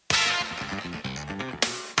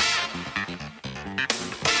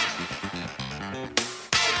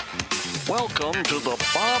Welcome to the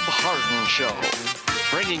Bob Harden Show,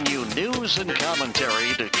 bringing you news and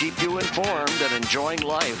commentary to keep you informed and enjoying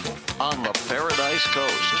life on the Paradise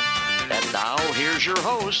Coast. And now, here's your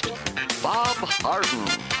host, Bob Harden.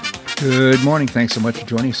 Good morning. Thanks so much for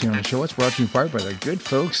joining us here on the show. It's brought to you in part by the good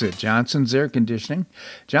folks at Johnson's Air Conditioning.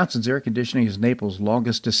 Johnson's Air Conditioning is Naples'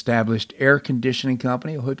 longest established air conditioning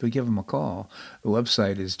company. I hope you give them a call. The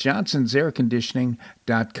website is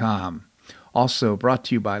johnsonsairconditioning.com. Also brought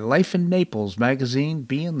to you by Life in Naples magazine.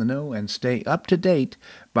 Be in the know and stay up to date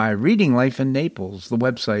by reading Life in Naples. The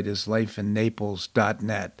website is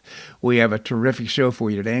lifeinnaples.net. We have a terrific show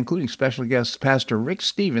for you today, including special guest Pastor Rick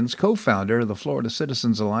Stevens, co-founder of the Florida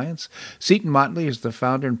Citizens Alliance. Seton Motley is the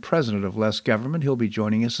founder and president of Less Government. He'll be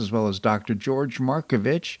joining us, as well as Dr. George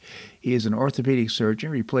Markovich. He is an orthopedic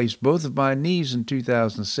surgeon, replaced both of my knees in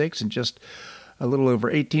 2006, and just a little over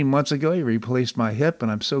 18 months ago, he replaced my hip,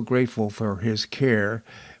 and I'm so grateful for his care.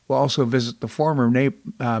 We'll also visit the former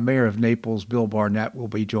mayor of Naples, Bill Barnett, will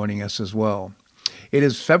be joining us as well. It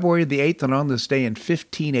is February the 8th, and on this day in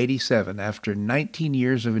 1587, after 19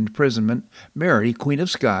 years of imprisonment, Mary, Queen of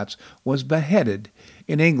Scots, was beheaded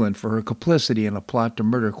in England for her complicity in a plot to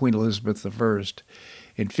murder Queen Elizabeth I.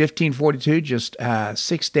 In 1542, just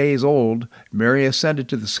 6 days old, Mary ascended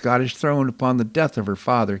to the Scottish throne upon the death of her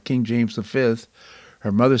father, King James V.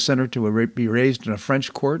 Her mother sent her to be raised in a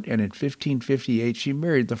French court, and in 1558 she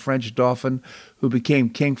married the French Dauphin, who became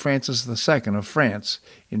King Francis II of France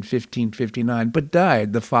in 1559, but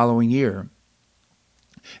died the following year.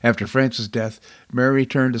 After Francis' death, Mary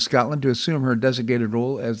returned to Scotland to assume her designated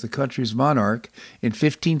role as the country's monarch. In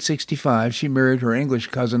 1565, she married her English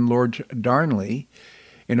cousin, Lord Darnley,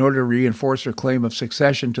 in order to reinforce her claim of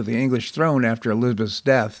succession to the English throne after Elizabeth's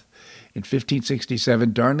death. In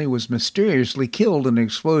 1567, Darnley was mysteriously killed in an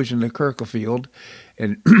explosion at Kirklefield,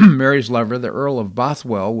 and Mary's lover, the Earl of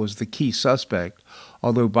Bothwell, was the key suspect.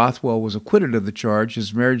 Although Bothwell was acquitted of the charge,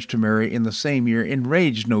 his marriage to Mary in the same year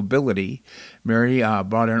enraged nobility. Mary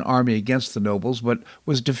brought an army against the nobles, but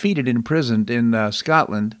was defeated and imprisoned in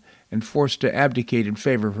Scotland and forced to abdicate in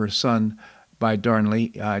favor of her son by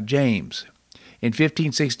Darnley, James. In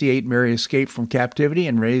 1568, Mary escaped from captivity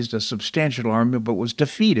and raised a substantial army, but was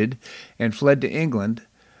defeated and fled to England.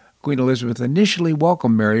 Queen Elizabeth initially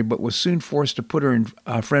welcomed Mary, but was soon forced to put her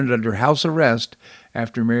friend under house arrest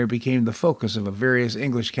after Mary became the focus of various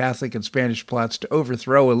English Catholic and Spanish plots to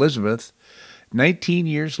overthrow Elizabeth. 19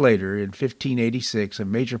 years later, in 1586, a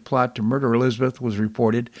major plot to murder Elizabeth was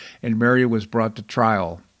reported, and Mary was brought to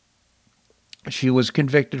trial. She was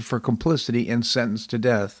convicted for complicity and sentenced to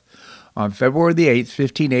death. On February the 8th,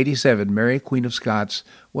 1587, Mary, Queen of Scots,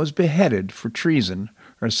 was beheaded for treason.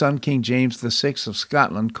 Her son, King James VI of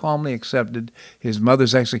Scotland, calmly accepted his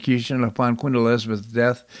mother's execution, and upon Queen Elizabeth's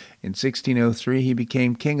death in 1603, he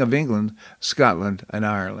became King of England, Scotland, and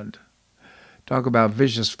Ireland. Talk about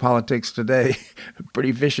vicious politics today.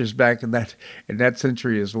 Pretty vicious back in that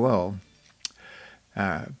century as well.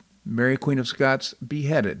 Mary, Queen of Scots,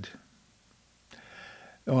 beheaded.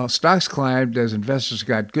 Well, stocks climbed as investors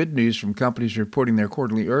got good news from companies reporting their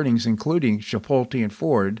quarterly earnings, including Chipotle and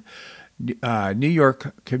Ford. New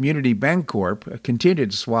York Community Bancorp continued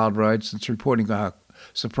its wild ride since reporting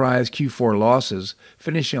surprise Q4 losses,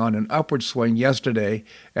 finishing on an upward swing yesterday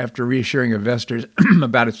after reassuring investors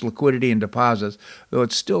about its liquidity and deposits, though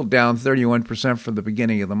it's still down 31% from the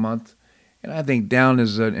beginning of the month. And I think down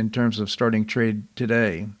is in terms of starting trade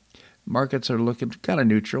today. Markets are looking kind of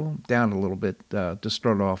neutral, down a little bit to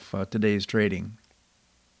start off today's trading.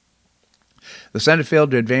 The Senate failed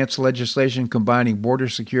to advance legislation combining border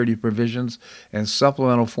security provisions and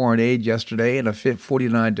supplemental foreign aid yesterday in a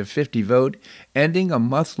 49-50 vote, ending a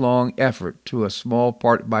month-long effort to a small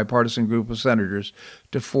bipartisan group of senators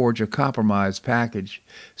to forge a compromise package.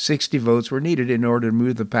 60 votes were needed in order to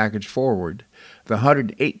move the package forward. The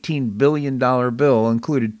 $118 billion bill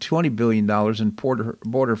included $20 billion in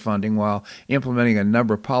border funding while implementing a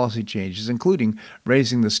number of policy changes, including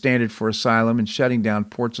raising the standard for asylum and shutting down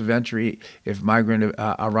ports of entry if migrant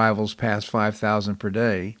arrivals pass 5,000 per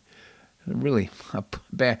day. Really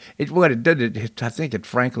bad. What it did, I think it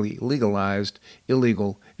frankly legalized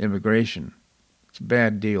illegal immigration. It's a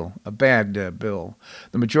bad deal, a bad bill.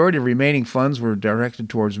 The majority of remaining funds were directed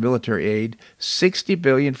towards military aid, $60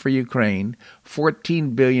 billion for Ukraine,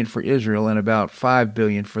 $14 billion for Israel, and about $5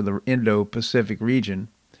 billion for the Indo-Pacific region,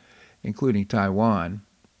 including Taiwan.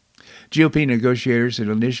 GOP negotiators had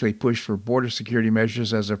initially pushed for border security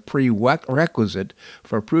measures as a prerequisite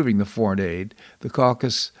for approving the foreign aid. The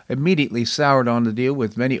caucus immediately soured on the deal,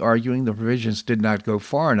 with many arguing the provisions did not go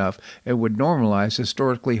far enough and would normalize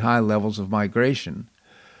historically high levels of migration.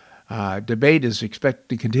 Debate is expected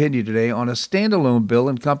to continue today on a standalone bill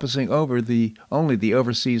encompassing only the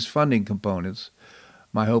overseas funding components.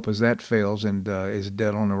 My hope is that fails and is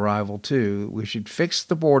dead on arrival, too. We should fix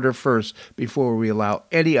the border first before we allow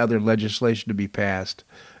any other legislation to be passed,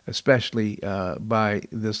 especially by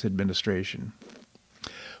this administration.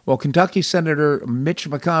 Well, Kentucky Senator Mitch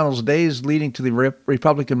McConnell's days leading to the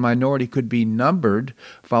Republican minority could be numbered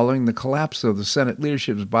following the collapse of the Senate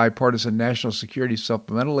leadership's bipartisan national security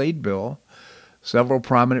supplemental aid bill. Several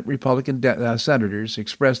prominent Republican senators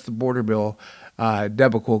expressed the border bill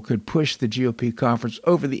debacle could push the GOP conference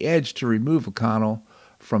over the edge to remove McConnell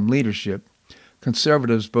from leadership.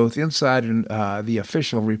 Conservatives, both inside and the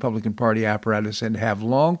official Republican Party apparatus, have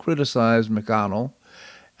long criticized McConnell,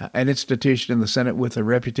 an institution in the Senate with a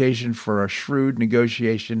reputation for a shrewd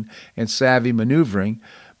negotiation and savvy maneuvering,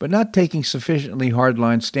 but not taking sufficiently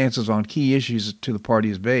hardline stances on key issues to the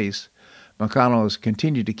party's base. McConnell has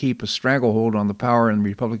continued to keep a stranglehold on the power in the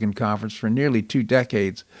Republican conference for nearly 2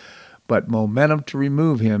 decades, but momentum to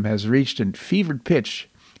remove him has reached a fevered pitch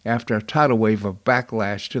after a tidal wave of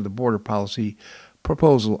backlash to the border policy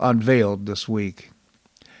proposal unveiled this week.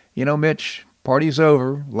 You know, Mitch, party's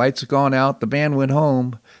over, lights have gone out, the band went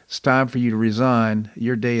home, it's time for you to resign,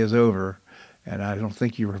 your day is over, and I don't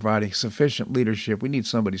think you're providing sufficient leadership. We need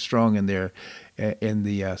somebody strong in there in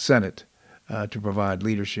the Senate to provide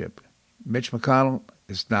leadership. Mitch McConnell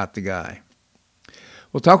is not the guy.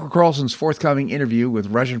 Well, Tucker Carlson's forthcoming interview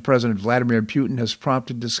with Russian President Vladimir Putin has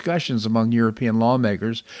prompted discussions among European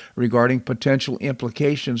lawmakers regarding potential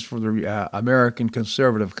implications for the American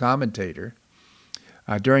conservative commentator.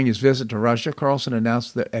 During his visit to Russia, Carlson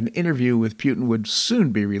announced that an interview with Putin would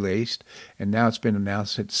soon be released, and now it's been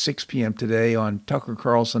announced at 6 p.m. today on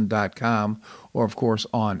tuckercarlson.com or, of course,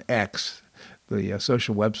 on X, the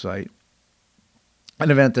social website.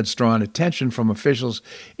 An event that's drawn attention from officials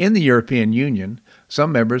in the European Union.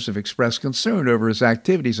 Some members have expressed concern over his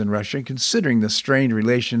activities in Russia, considering the strained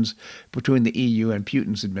relations between the EU and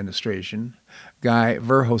Putin's administration. Guy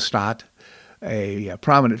Verhofstadt, a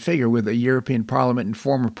prominent figure with the European Parliament and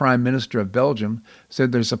former Prime Minister of Belgium,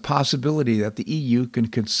 said there's a possibility that the EU can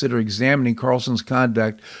consider examining Carlson's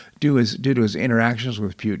conduct due to his interactions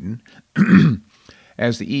with Putin.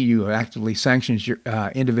 As the EU actively sanctions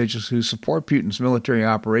individuals who support Putin's military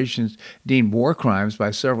operations deemed war crimes by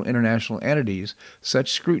several international entities,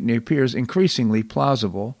 such scrutiny appears increasingly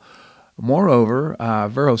plausible. Moreover,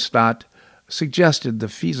 Verhofstadt suggested the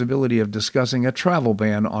feasibility of discussing a travel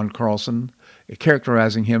ban on Carlson,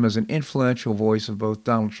 characterizing him as an influential voice of both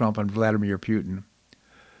Donald Trump and Vladimir Putin.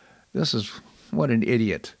 What an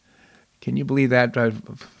idiot. Can you believe that?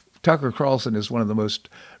 Tucker Carlson is one of the most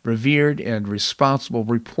revered and responsible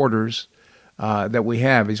reporters that we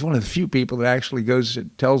have. He's one of the few people that actually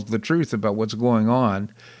tells the truth about what's going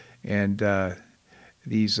on. And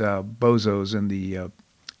these bozos in the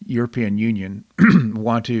European Union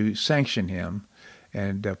want to sanction him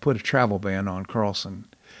and put a travel ban on Carlson.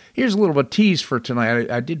 Here's a little bit of tease for tonight.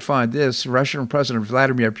 I did find this. Russian President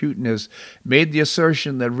Vladimir Putin has made the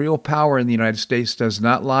assertion that real power in the United States does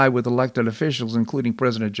not lie with elected officials, including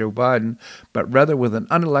President Joe Biden, but rather with an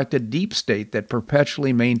unelected deep state that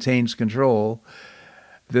perpetually maintains control.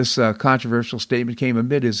 This controversial statement came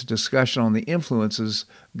amid his discussion on the influences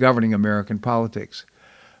governing American politics.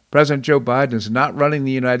 President Joe Biden is not running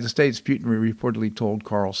the United States, Putin reportedly told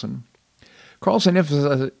Carlson. Carlson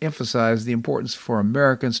emphasized the importance for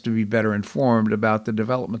Americans to be better informed about the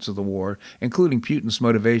developments of the war, including Putin's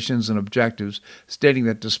motivations and objectives, stating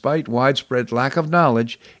that despite widespread lack of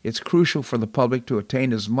knowledge, it's crucial for the public to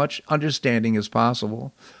attain as much understanding as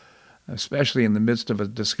possible, especially in the midst of a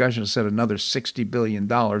discussion to send another $60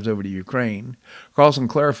 billion over to Ukraine. Carlson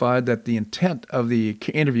clarified that the intent of the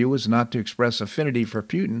interview was not to express affinity for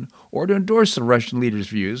Putin or to endorse the Russian leader's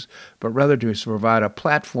views, but rather to provide a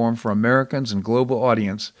platform for Americans and global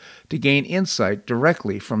audience to gain insight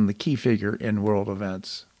directly from the key figure in world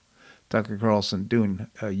events. Tucker Carlson doing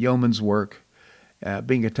yeoman's work,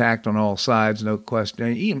 being attacked on all sides, no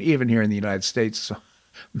question, even here in the United States. So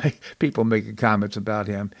people making comments about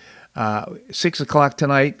him. 6 o'clock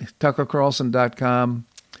tonight, tuckercarlson.com.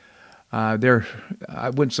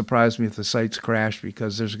 It wouldn't surprise me if the sites crash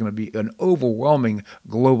because there's going to be an overwhelming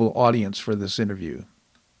global audience for this interview.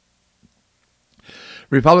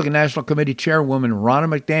 Republican National Committee Chairwoman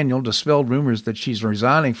Ronna McDaniel dispelled rumors that she's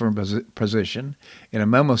resigning from her position in a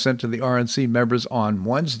memo sent to the RNC members on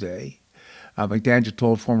Wednesday. McDaniel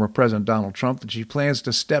told former President Donald Trump that she plans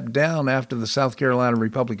to step down after the South Carolina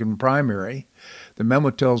Republican primary. The The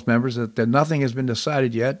memo tells members that nothing has been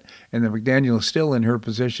decided yet, and that McDaniel is still in her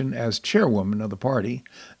position as chairwoman of the party.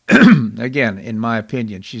 Again, in my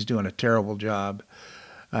opinion, she's doing a terrible job.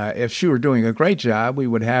 If she were doing a great job, we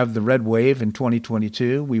would have the red wave in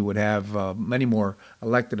 2022. We would have many more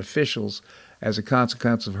elected officials as a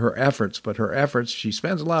consequence of her efforts. But her efforts, she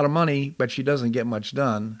spends a lot of money, but she doesn't get much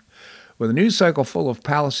done. With a news cycle full of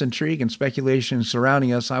palace intrigue and speculation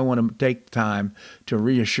surrounding us, I want to take time to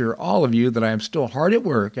reassure all of you that I am still hard at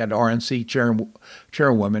work at RNC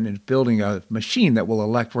chairwoman in building a machine that will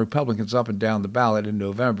elect Republicans up and down the ballot in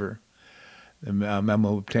November. The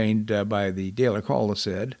memo obtained by the Daily Caller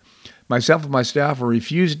said, myself and my staff are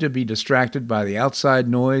refusing to be distracted by the outside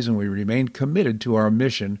noise, and we remain committed to our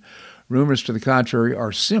mission. Rumors to the contrary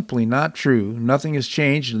are simply not true. Nothing has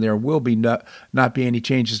changed, and there will be not be any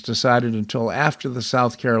changes decided until after the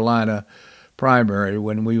South Carolina primary,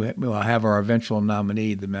 when we will have our eventual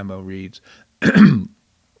nominee, the memo reads.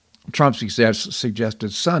 Trump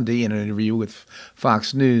suggested Sunday in an interview with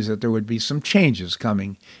Fox News that there would be some changes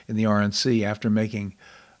coming in the RNC after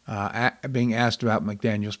being asked about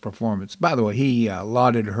McDaniel's performance. By the way, he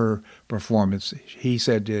lauded her performance. He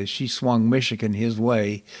said she swung Michigan his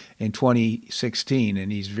way in 2016,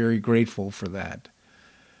 and he's very grateful for that.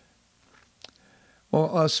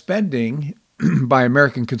 Well, spending by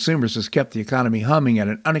American consumers has kept the economy humming at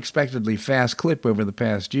an unexpectedly fast clip over the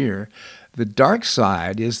past year. The dark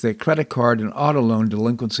side is that credit card and auto loan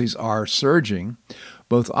delinquencies are surging.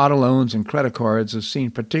 Both auto loans and credit cards have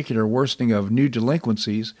seen particular worsening of new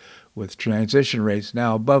delinquencies, with transition rates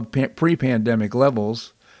now above pre-pandemic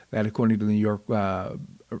levels. That, according to the New York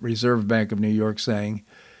Reserve Bank of New York, saying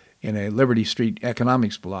in a Liberty Street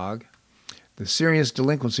economics blog. The serious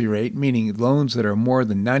delinquency rate, meaning loans that are more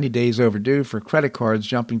than 90 days overdue for credit cards,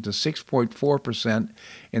 jumping to 6.4%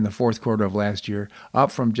 in the fourth quarter of last year,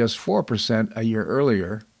 up from just 4% a year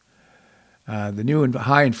earlier. The new and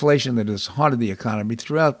high inflation that has haunted the economy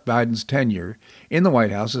throughout Biden's tenure in the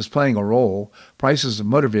White House is playing a role. Prices of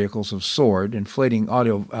motor vehicles have soared, inflating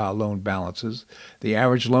auto loan balances. The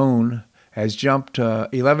average loan has jumped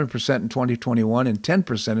 11% in 2021 and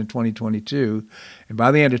 10% in 2022. And by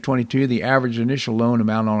the end of 22, the average initial loan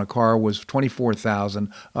amount on a car was $24,000,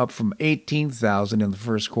 up from $18,000 in the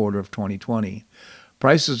first quarter of 2020.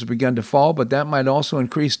 Prices have begun to fall, but that might also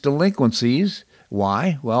increase delinquencies.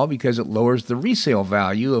 Why? Well, because it lowers the resale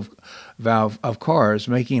value of cars,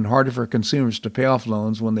 making it harder for consumers to pay off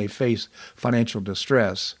loans when they face financial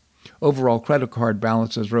distress. Overall credit card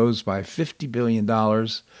balances rose by $50 billion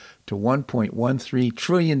to $1.13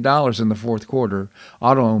 trillion in the fourth quarter.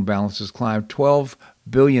 Auto loan balances climbed $12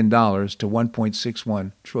 billion to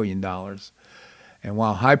 $1.61 trillion. And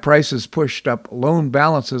while high prices pushed up loan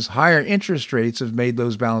balances, higher interest rates have made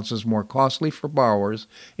those balances more costly for borrowers.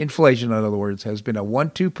 Inflation, in other words, has been a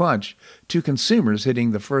 1-2 punch to consumers,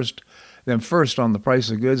 hitting them first on the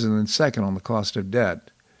price of goods and then second on the cost of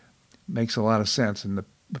debt. Makes a lot of sense. And the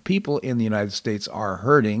people in the United States are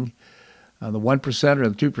hurting. The 1% or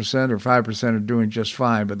the 2% or 5% are doing just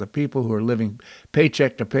fine, but the people who are living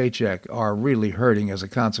paycheck to paycheck are really hurting as a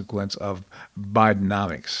consequence of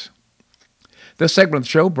Bidenomics. This segment of the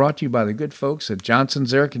show brought to you by the good folks at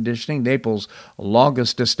Johnson's Air Conditioning, Naples'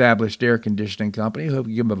 longest established air conditioning company. Hope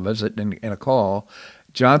you give them a visit and a call.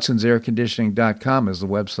 Johnson'sAirConditioning.com is the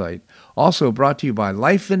website. Also brought to you by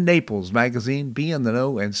Life in Naples magazine. Be in the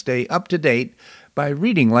know and stay up to date by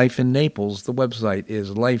reading Life in Naples. The website is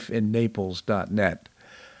lifeinnaples.net.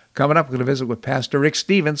 Coming up, we're going to visit with Pastor Rick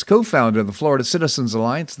Stevens, co-founder of the Florida Citizens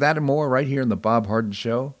Alliance. That and more right here in The Bob Harden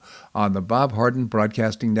Show on the Bob Harden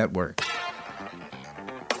Broadcasting Network.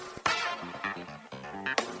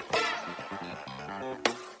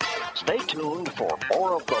 Stay tuned for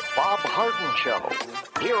more of the Bob Harden Show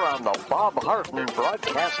here on the Bob Harden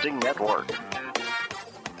Broadcasting Network.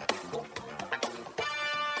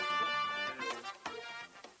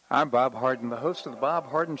 I'm Bob Harden, the host of the Bob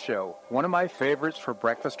Harden Show. One of my favorites for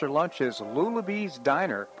breakfast or lunch is Lulabee's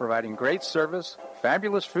Diner, providing great service,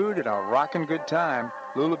 fabulous food, and a rockin' good time.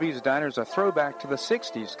 Lulabee's Diner is a throwback to the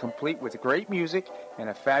 60s, complete with great music and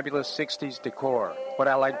a fabulous 60s decor. What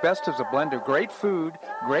I like best is a blend of great food,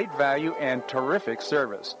 great value, and terrific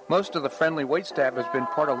service. Most of the friendly waitstaff has been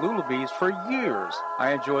part of Lulabee's for years.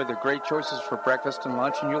 I enjoy the great choices for breakfast and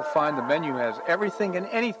lunch, and you'll find the menu has everything and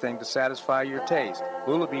anything to satisfy your taste.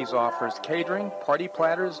 Lulabee's offers catering, party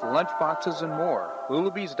platters, lunch boxes, and more.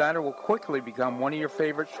 Lulabee's Diner will quickly become one of your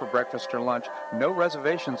favorites for breakfast or lunch. No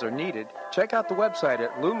reservations are needed. Check out the website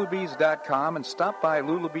at lulabees.com and stop by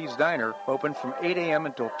Lulabee's Diner, open from 8 a.m.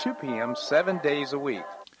 until 2 p.m. 7 days a week.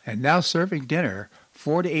 And now serving dinner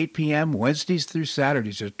 4 to 8 p.m. Wednesdays through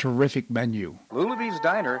Saturdays. A terrific menu. Lulabee's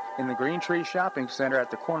Diner in the Green Tree Shopping Center at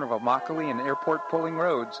the corner of Immokalee and Airport Pulling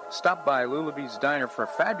Roads. Stop by Lulabee's Diner for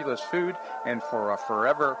fabulous food and for a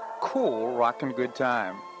forever cool rockin' good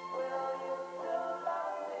time.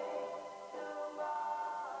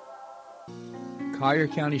 Collier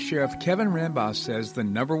County Sheriff Kevin Rambas says the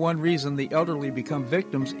number one reason the elderly become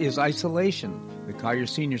victims is isolation. The Collier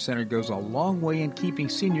Senior Center goes a long way in keeping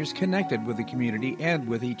seniors connected with the community and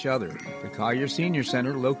with each other. The Collier Senior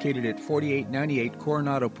Center, located at 4898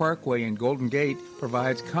 Coronado Parkway in Golden Gate,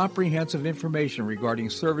 provides comprehensive information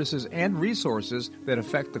regarding services and resources that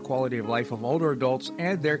affect the quality of life of older adults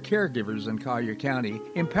and their caregivers in Collier County,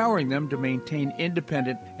 empowering them to maintain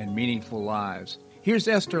independent and meaningful lives. Here's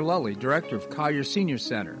Esther Lully, Director of Collier Senior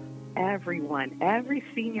Center. Everyone, every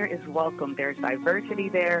senior is welcome. There's diversity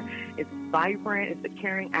there. It's vibrant. It's a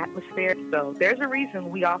caring atmosphere. So there's a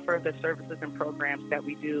reason we offer the services and programs that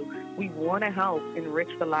we do. We want to help enrich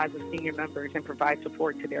the lives of senior members and provide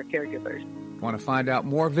support to their caregivers. Want to find out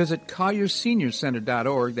more? Visit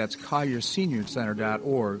CollierSeniorCenter.org. That's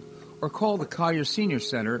CollierSeniorCenter.org. Or call the Collier Senior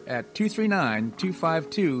Center at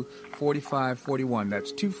 239-252-4541.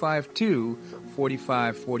 That's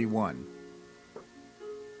 252-4541.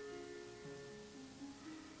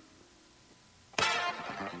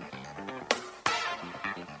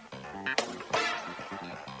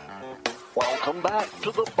 Welcome back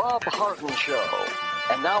to the Bob Harden Show.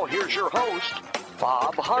 And now here's your host,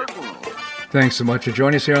 Bob Harden. Thanks so much for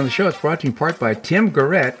joining us here on the show. It's brought to you in part by Tim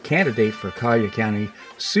Garrett, candidate for Collier County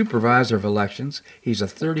Supervisor of Elections. He's a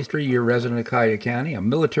 33-year resident of Collier County, a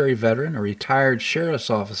military veteran, a retired sheriff's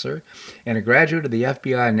officer, and a graduate of the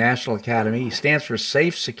FBI National Academy. He stands for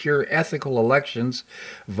Safe, Secure, Ethical Elections.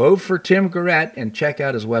 Vote for Tim Garrett and check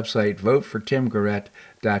out his website,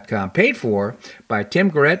 votefortimgarrett.com. Paid for by Tim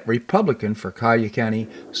Garrett, Republican for Collier County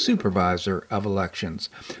Supervisor of Elections.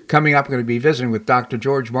 Coming up, we're going to be visiting with Dr.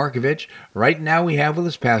 George Markovich. Right now we have with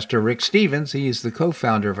us Pastor Rick Stevens. He is the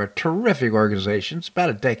co-founder of a terrific organization. It's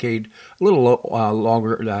about a decade, a little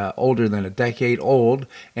older than a decade old,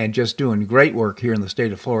 and just doing great work here in the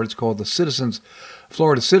state of Florida. It's called the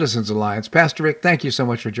Florida Citizens Alliance. Pastor Rick, thank you so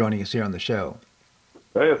much for joining us here on the show.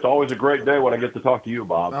 Hey, it's always a great day when I get to talk to you,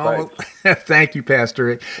 Bob. Thanks. Thank you, Pastor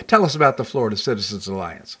Rick. Tell us about the Florida Citizens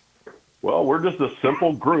Alliance. Well, we're just a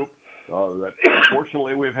simple group that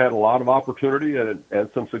fortunately we've had a lot of opportunity and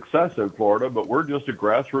some success in Florida, but we're just a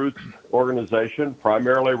grassroots organization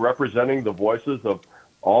primarily representing the voices of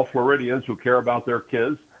all Floridians who care about their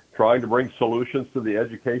kids, trying to bring solutions to the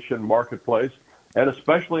education marketplace, and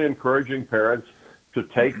especially encouraging parents to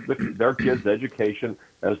take their kids' education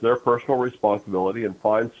as their personal responsibility and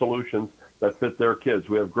find solutions that fit their kids.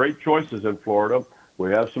 We have great choices in Florida.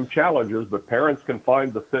 We have some challenges, but parents can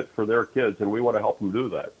find the fit for their kids, and we want to help them do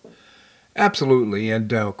that. Absolutely.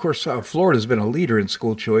 And, of course, Florida's been a leader in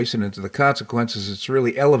school choice, and the consequences, it's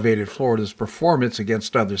really elevated Florida's performance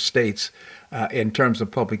against other states in terms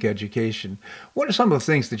of public education. What are some of the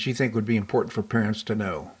things that you think would be important for parents to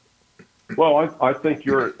know? Well, I think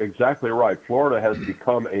you're exactly right. Florida has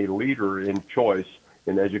become a leader in choice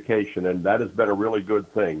in education, and that has been a really good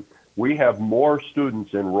thing. We have more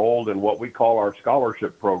students enrolled in what we call our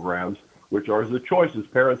scholarship programs, which are the choices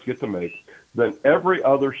parents get to make, than every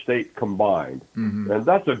other state combined. Mm-hmm. And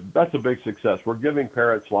that's a big success. We're giving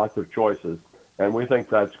parents lots of choices, and we think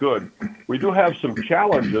that's good. We do have some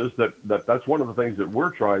challenges that's one of the things that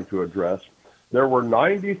we're trying to address. There were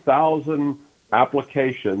 90,000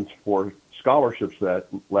 applications for scholarships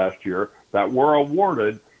last year that were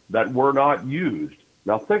awarded that were not used.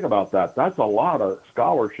 Now think about that. That's a lot of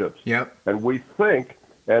scholarships. Yep. And we think,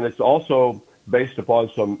 and it's also based upon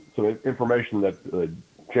some information that the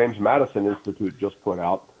James Madison Institute just put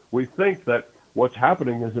out, we think that what's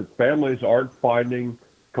happening is that families aren't finding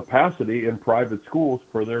capacity in private schools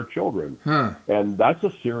for their children. And that's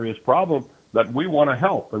a serious problem that we want to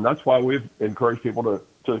help. And that's why we've encouraged people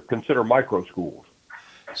to consider micro schools.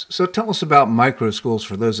 So tell us about micro schools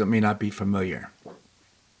for those that may not be familiar.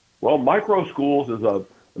 Well, micro schools is a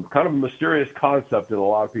kind of a mysterious concept in a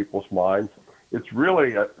lot of people's minds. It's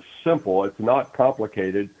really simple. It's not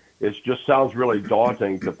complicated. It just sounds really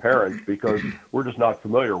daunting to parents because we're just not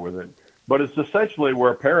familiar with it. But it's essentially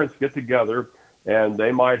where parents get together and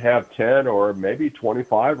they might have 10 or maybe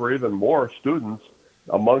 25 or even more students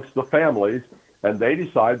amongst the families, and they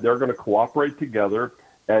decide they're going to cooperate together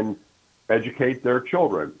and educate their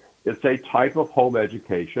children. It's a type of home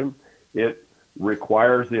education. It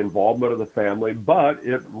requires the involvement of the family, but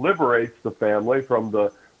it liberates the family from the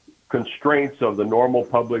constraints of the normal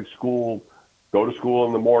public school, go to school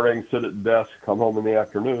in the morning, sit at the desk, come home in the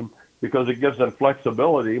afternoon. because it gives them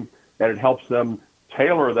flexibility and it helps them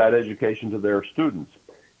tailor that education to their students.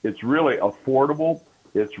 It's really affordable.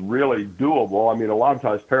 It's really doable. I mean, a lot of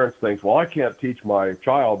times parents think, well, I can't teach my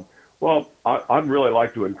child. Well, I'd really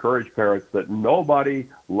like to encourage parents that nobody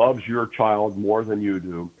loves your child more than you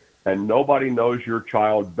do, and nobody knows your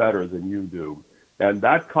child better than you do. And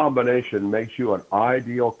that combination makes you an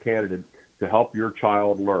ideal candidate to help your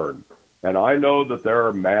child learn. And I know that there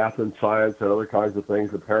are math and science and other kinds of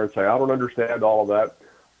things that parents say, I don't understand all of that.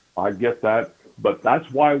 I get that. But that's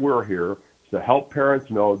why we're here, to help parents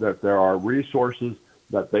know that there are resources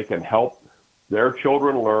that they can help their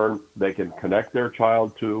children learn, they can connect their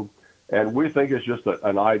child to. And we think it's just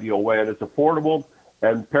an ideal way. And it's affordable,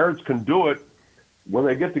 and parents can do it when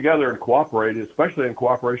they get together and cooperate, especially in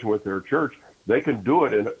cooperation with their church. They can do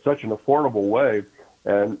it in such an affordable way.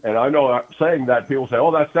 And I know saying that, people say,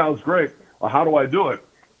 oh, that sounds great. Well, how do I do it?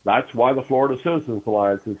 That's why the Florida Citizens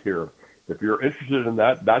Alliance is here. If you're interested in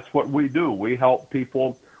that, that's what we do. We help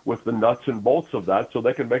people with the nuts and bolts of that so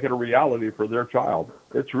they can make it a reality for their child.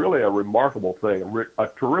 It's really a remarkable thing, a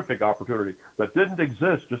terrific opportunity that didn't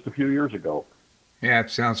exist just a few years ago. Yeah, it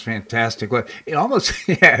sounds fantastic. Well, it almost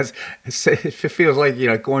it feels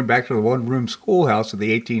like, going back to the one-room schoolhouse of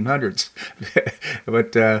the 1800s.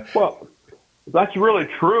 But well, that's really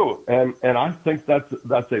true, and I think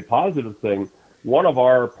that's a positive thing. One of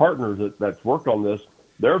our partners that's worked on this,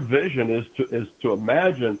 their vision is to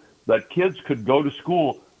imagine that kids could go to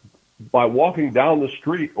school by walking down the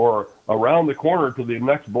street or around the corner to the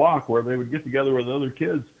next block, where they would get together with other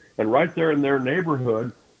kids, and right there in their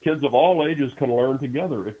neighborhood, kids of all ages can learn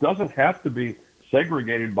together. It doesn't have to be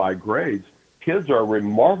segregated by grades. Kids are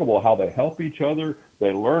remarkable how they help each other,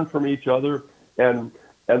 they learn from each other, and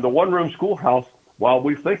the one-room schoolhouse, while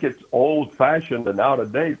we think it's old-fashioned and out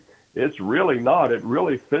of date, it's really not. It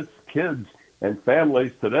really fits kids and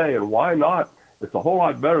families today, and why not? It's a whole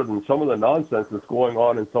lot better than some of the nonsense that's going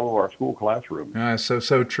on in some of our school classrooms.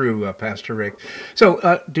 So true, Pastor Rick. So,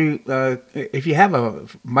 if you have a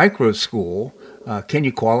micro school, can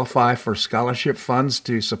you qualify for scholarship funds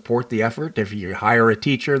to support the effort? If you hire a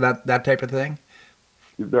teacher, that type of thing?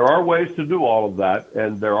 There are ways to do all of that,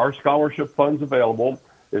 and there are scholarship funds available.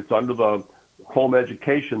 It's under the home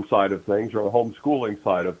education side of things or the homeschooling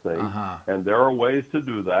side of things, and there are ways to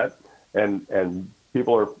do that, and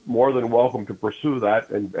people are more than welcome to pursue that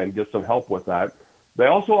and get some help with that. They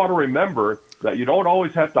also ought to remember that you don't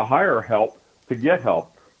always have to hire help to get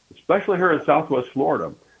help, especially here in Southwest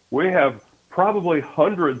Florida. We have probably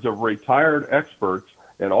hundreds of retired experts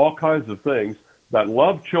in all kinds of things that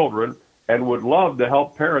love children and would love to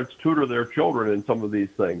help parents tutor their children in some of these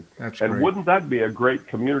things. That's and great. Wouldn't that be a great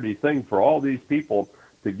community thing for all these people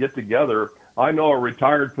to get together? I know a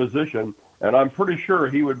retired physician, and I'm pretty sure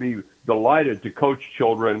he would be delighted to coach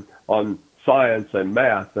children on science and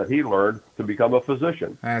math that he learned to become a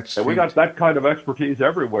physician. And we got that kind of expertise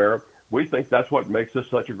everywhere. We think that's what makes this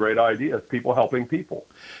such a great idea, is people helping people.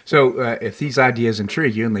 So if these ideas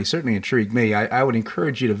intrigue you, and they certainly intrigue me, I would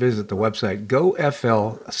encourage you to visit the website, goflca.org.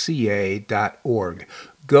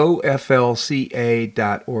 goflca.org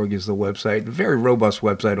is the website, a very robust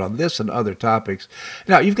website on this and other topics.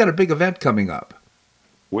 Now, you've got a big event coming up.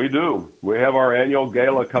 We do. We have our annual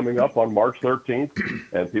gala coming up on March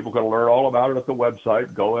 13th, and people can learn all about it at the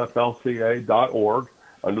website, goflca.org,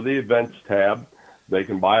 under the events tab. They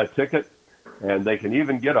can buy a ticket, and they can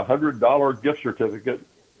even get a $100 gift certificate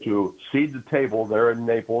to Seed the Table there in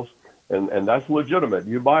Naples, and that's legitimate.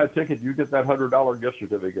 You buy a ticket, you get that $100 gift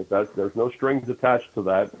certificate. There's no strings attached to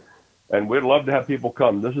that, and we'd love to have people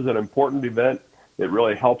come. This is an important event. It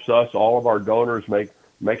really helps us. All of our donors make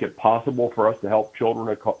it possible for us to help children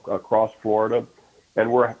across Florida.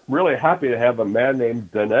 And we're really happy to have a man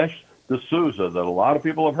named Dinesh D'Souza that a lot of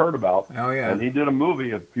people have heard about. Oh, yeah. And he did a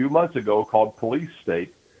movie a few months ago called Police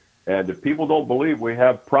State. And if people don't believe we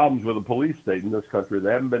have problems with the police state in this country,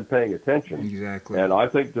 they haven't been paying attention. Exactly. And I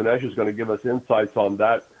think Dinesh is going to give us insights on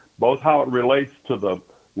that, both how it relates to the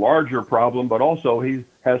larger problem, but also he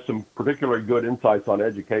has some particularly good insights on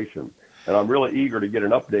education. And I'm really eager to get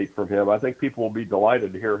an update from him. I think people will be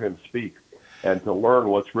delighted to hear him speak and to learn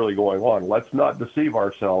what's really going on. Let's not deceive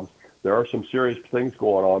ourselves. There are some serious things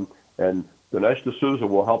going on, and Dinesh D'Souza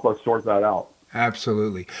will help us sort that out.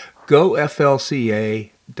 Absolutely.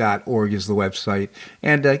 GoFLCA.org is the website.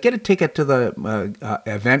 And get a ticket to the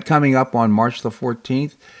event coming up on March the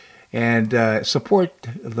 14th. And support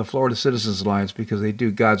the Florida Citizens Alliance, because they do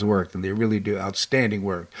God's work, and they really do outstanding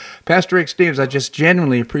work. Pastor Rick Stevens, I just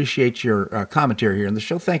genuinely appreciate your commentary here on the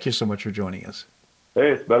show. Thank you so much for joining us.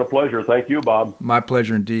 Hey, it's been a pleasure. Thank you, Bob. My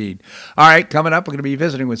pleasure indeed. All right, coming up, we're going to be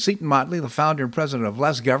visiting with Seton Motley, the founder and president of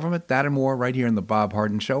Less Government. That and more right here in the Bob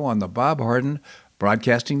Harden Show on the Bob Harden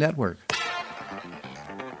Broadcasting Network.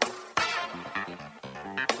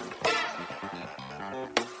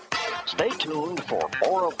 Stay tuned for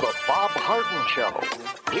more of the Bob Harden Show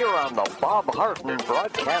here on the Bob Harden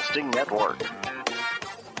Broadcasting Network.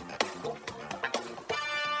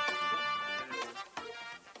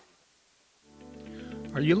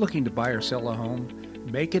 Are you looking to buy or sell a home?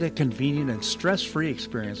 Make it a convenient and stress-free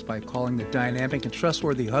experience by calling the dynamic and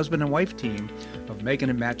trustworthy husband and wife team of Megan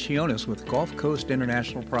and Matt Chionis with Gulf Coast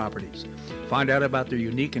International Properties. Find out about their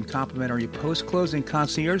unique and complimentary post-closing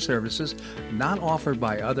concierge services not offered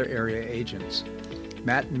by other area agents.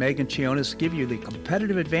 Matt and Megan Chionis give you the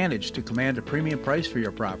competitive advantage to command a premium price for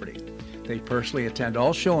your property. They personally attend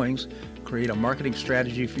all showings, create a marketing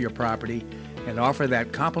strategy for your property, and offer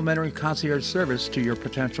that complimentary concierge service to your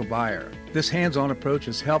potential buyer. This hands-on approach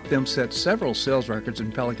has helped them set several sales records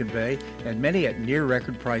in Pelican Bay and many at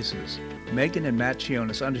near-record prices. Megan and Matt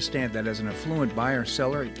Chionis understand that as an affluent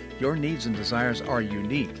buyer-seller, your needs and desires are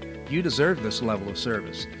unique. You deserve this level of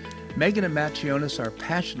service. Megan and Matt Chionis are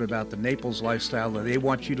passionate about the Naples lifestyle and they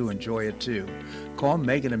want you to enjoy it too. Call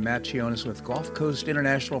Megan and Matt Chionis with Gulf Coast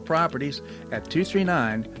International Properties at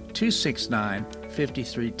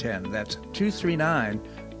 239-269-5310. That's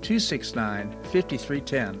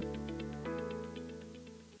 239-269-5310.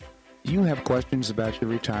 Do you have questions about your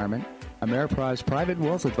retirement? Ameriprise Private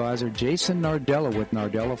Wealth Advisor Jason Nardella with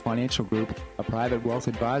Nardella Financial Group, a private wealth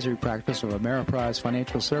advisory practice of Ameriprise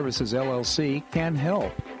Financial Services, LLC, can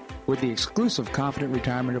help. With the exclusive Confident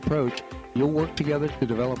Retirement approach, you'll work together to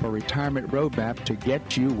develop a retirement roadmap to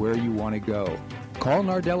get you where you want to go. Call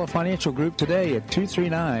Nardella Financial Group today at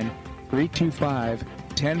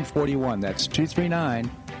 239-325-1041. That's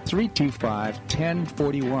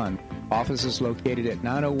 239-325-1041. Office is located at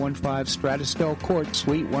 9015 Stratusdale Court,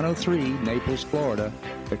 Suite 103, Naples, Florida.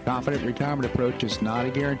 The Confident Retirement approach is not a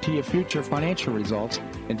guarantee of future financial results.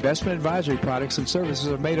 Investment advisory products and services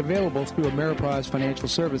are made available through Ameriprise Financial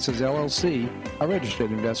Services, LLC, a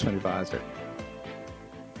registered investment advisor.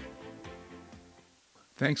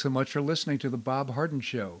 Thanks so much for listening to The Bob Harden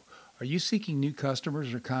Show. Are you seeking new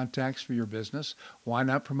customers or contacts for your business? Why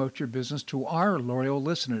not promote your business to our loyal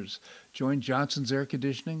listeners? Join Johnson's Air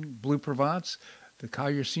Conditioning, Blue Provence, the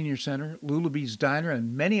Collier Senior Center, Lulabee's Diner,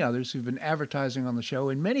 and many others who've been advertising on the show,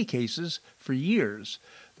 in many cases, for years.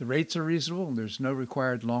 The rates are reasonable and there's no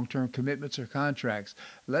required long-term commitments or contracts.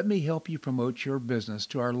 Let me help you promote your business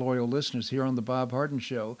to our loyal listeners here on The Bob Harden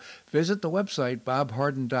Show. Visit the website,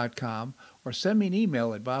 bobharden.com, or send me an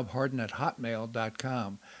email at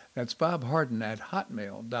bobharden@hotmail.com. That's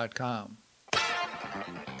bobharden@hotmail.com.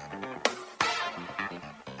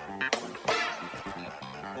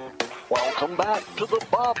 Welcome back to the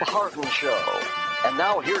Bob Harden Show. And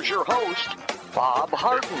now here's your host, Bob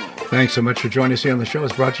Harden. Thanks so much for joining us here on the show.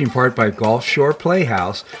 It's brought to you in part by Gulf Shore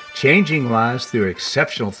Playhouse, changing lives through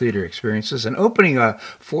exceptional theater experiences and opening a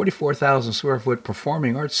 44,000 square foot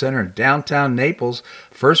performing arts center in downtown Naples.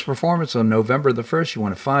 First performance on November the 1st. You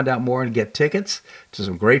want to find out more and get tickets to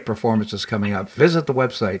some great performances coming up. Visit the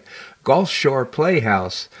website,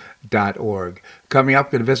 gulfshoreplayhouse.org. Coming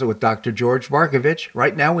up, going to visit with Dr. George Markovich.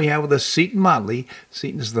 Right now we have with us Seton Motley.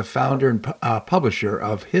 Seton is the founder and publisher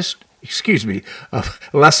of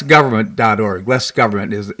lessgovernment.org. Less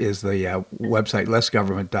Government is the website,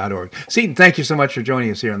 lessgovernment.org. Seton, thank you so much for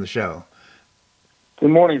joining us here on the show.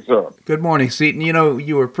 Good morning, sir. Good morning, Seton. You know,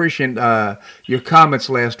 you were appreciating your comments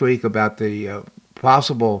last week about the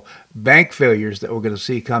possible bank failures that we're going to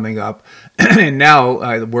see coming up. And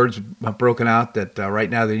now the word's broken out that right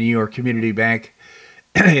now the New York Community Bank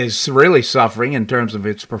is really suffering in terms of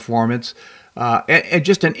its performance. And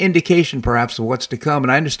just an indication, perhaps, of what's to come.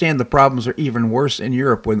 And I understand the problems are even worse in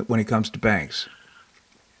Europe when it comes to banks.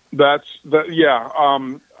 Yeah.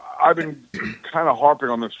 I've been kind of harping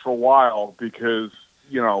on this for a while because,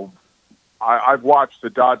 you know, I've watched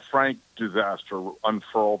the Dodd-Frank disaster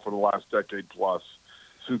unfurl for the last decade plus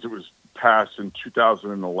since it was passed in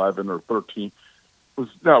 2011 or 13. It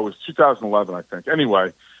was 2011, I think.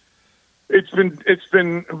 Anyway. It's been,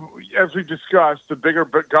 as we discussed, the bigger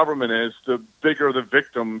government is, the bigger the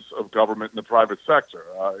victims of government in the private sector.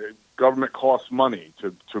 Government costs money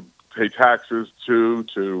to pay taxes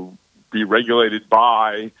to be regulated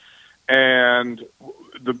by, and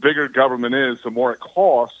the bigger government is, the more it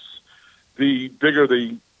costs, the bigger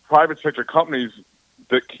the private sector companies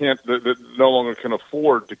that no longer can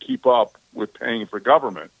afford to keep up with paying for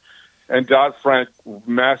government. And Dodd-Frank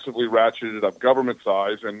massively ratcheted up government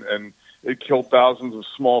size and it killed thousands of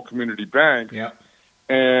small community banks. Yep.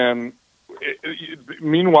 And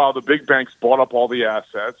meanwhile, the big banks bought up all the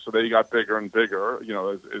assets, so they got bigger and bigger. You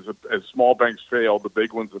know, as small banks failed, the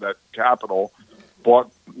big ones with that capital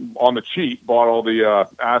bought on the cheap, bought all the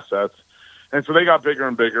assets, and so they got bigger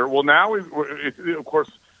and bigger. Well, now of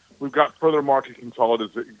course we've got further market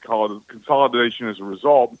consolidation as a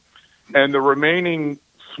result, and the remaining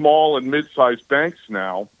small and mid-sized banks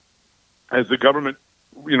now, as the government,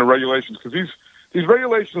 regulations, because these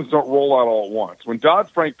regulations don't roll out all at once. When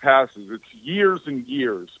Dodd-Frank passes, it's years and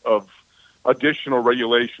years of additional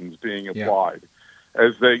regulations being applied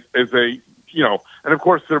as they, and of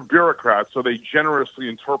course they're bureaucrats, so they generously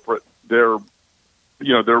interpret their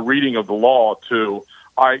reading of the law to,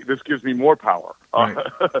 this gives me more power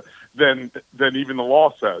than even the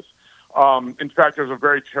law says. In fact, there's a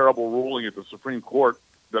very terrible ruling at the Supreme Court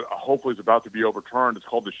that hopefully is about to be overturned. It's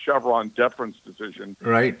called the Chevron deference decision.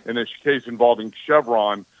 Right. In this case involving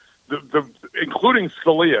Chevron, including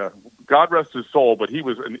Scalia, God rest his soul, but he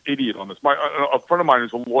was an idiot on this. A friend of mine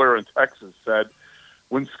who's a lawyer in Texas said,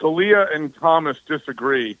 when Scalia and Thomas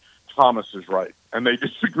disagree, Thomas is right. And they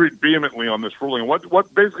disagreed vehemently on this ruling.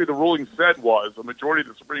 What basically the ruling said was, the majority of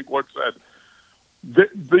the Supreme Court said,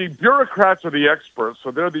 the bureaucrats are the experts,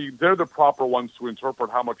 so they're the proper ones to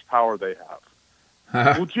interpret how much power they have.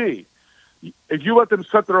 Well, gee, if you let them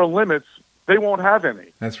set their own limits, they won't have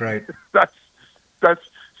any. That's right. That's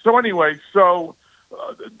so anyway. So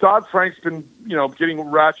Dodd-Frank's been getting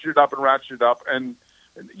ratcheted up, and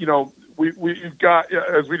we've got,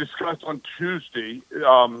 as we discussed on Tuesday,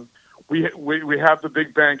 we have the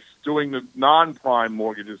big banks doing the non-prime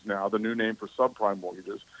mortgages now, the new name for subprime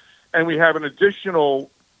mortgages, and we have an additional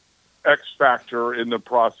X factor in the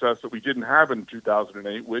process that we didn't have in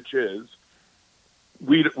 2008, which is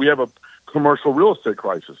we have a commercial real estate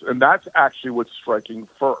crisis, and that's actually what's striking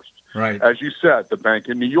first. Right. As you said, the bank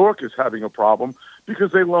in New York is having a problem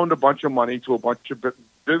because they loaned a bunch of money to a bunch of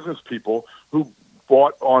business people who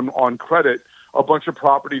bought on credit a bunch of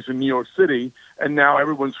properties in New York City, and now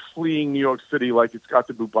everyone's fleeing New York City like it's got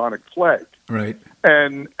the bubonic plague. Right.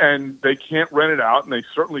 And they can't rent it out, and they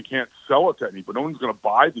certainly can't sell it to anybody. No one's going to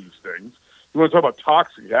buy these things. You want to talk about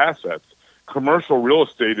toxic assets? Commercial real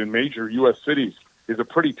estate in major U.S. cities is a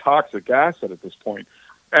pretty toxic asset at this point.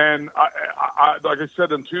 And I like I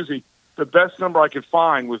said on Tuesday, the best number I could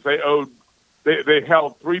find was they held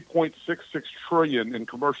 $3.66 trillion in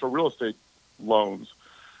commercial real estate loans,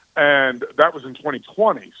 and that was in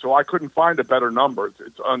 2020. So I couldn't find a better number.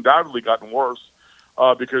 It's undoubtedly gotten worse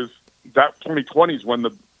because that 2020 is when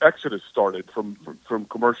the exodus started from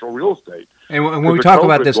commercial real estate. And when we talk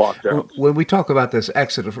about this,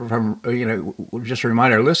 exodus from, just to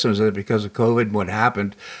remind our listeners that because of COVID, what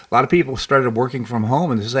happened, a lot of people started working from home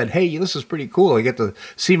and they said, "Hey, this is pretty cool. I get to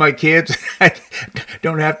see my kids. I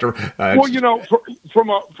don't have to." I would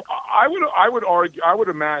argue, I would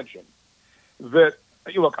imagine that.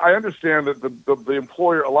 Look, I understand that the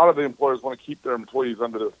employer, a lot of the employers want to keep their employees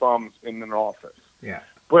under their thumbs in an office. Yeah.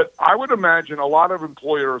 But I would imagine a lot of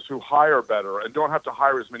employers who hire better and don't have to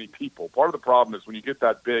hire as many people. Part of the problem is when you get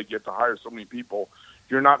that big, you have to hire so many people,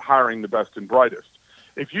 you're not hiring the best and brightest.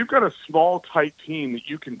 If you've got a small, tight team that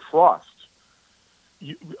you can trust,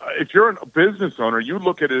 if you're a business owner, you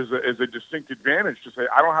look at it as a distinct advantage to say,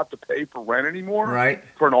 I don't have to pay for rent anymore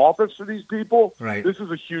for an office for these people. Right. This is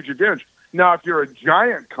a huge advantage. Now, if you're a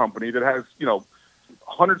giant company that has,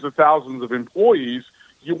 hundreds of thousands of employees,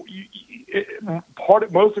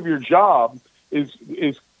 most of your job is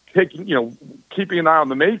keeping an eye on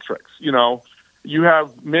the matrix. You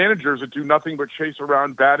have managers that do nothing but chase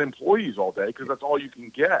around bad employees all day because that's all you can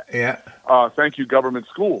get. Yeah. Thank you, government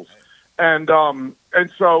schools. And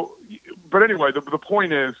so, but anyway, the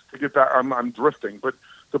point is to get back. I'm drifting, but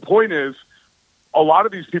the point is, a lot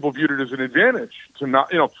of these people viewed it as an advantage to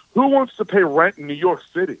not. Who wants to pay rent in New York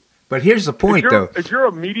City? But here's the point, though. If you're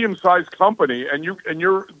a medium-sized company and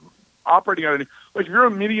you're operating on if you're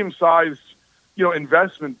a medium-sized,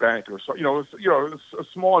 investment bank or so, a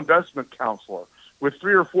small investment counselor with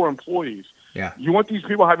 3 or 4 employees, you want these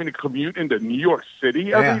people having to commute into New York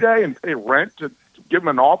City every day and pay rent to give them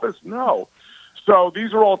an office? No. So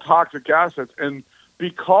these are all toxic assets, and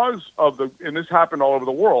because of and this happened all over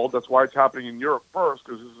the world. That's why it's happening in Europe first,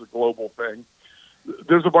 because this is a global thing.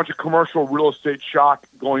 There's a bunch of commercial real estate shock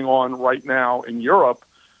going on right now in Europe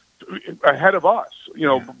ahead of us,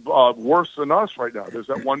 worse than us right now. There's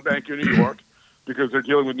that one bank in New York because they're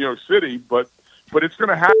dealing with New York City, but it's going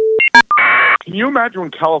to happen. Can you imagine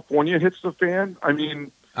when California hits the fan? I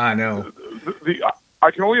mean, I know. I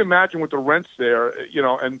can only imagine with the rents there,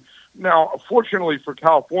 and now, fortunately for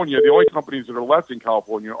California, the only companies that are left in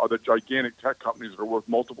California are the gigantic tech companies that are worth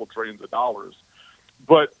multiple trillions of dollars.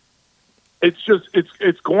 but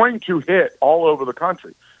it's going to hit all over the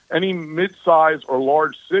country. Any mid-size or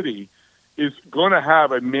large city is going to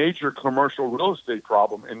have a major commercial real estate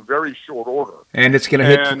problem in very short order. And it's going to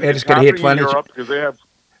hit. It's going to hit financial. Because they have.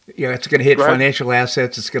 Yeah, it's going to hit financial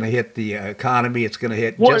assets. It's going to hit the economy. It's going to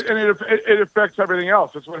hit. Well, and it affects everything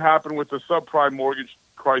else. That's what happened with the subprime mortgage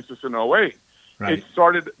crisis in 2008. Right. It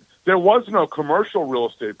started. There was no commercial real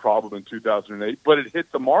estate problem in 2008, but it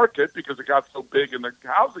hit the market because it got so big in the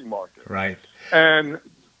housing market. Right. And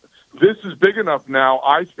this is big enough now,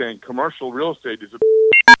 I think, commercial real estate is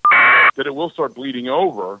that it will start bleeding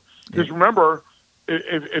over. Because remember,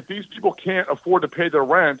 if these people can't afford to pay their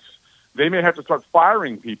rents, they may have to start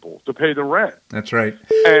firing people to pay the rent. That's right.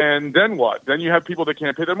 And then what? Then you have people that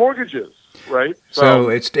can't pay their mortgages, right? So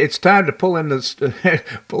it's time to pull in this,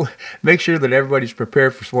 make sure that everybody's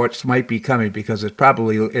prepared for what might be coming, because it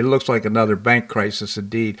looks like another bank crisis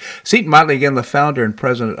indeed. Seton Motley, again, the founder and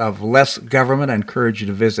president of Less Government. I encourage you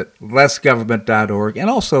to visit lessgovernment.org and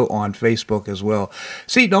also on Facebook as well.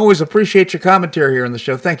 Seton, always appreciate your commentary here on the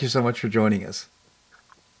show. Thank you so much for joining us.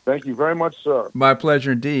 Thank you very much, sir. My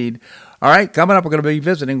pleasure indeed. All right, coming up, we're going to be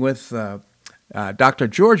visiting with Dr.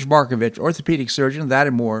 George Markovich, orthopedic surgeon, that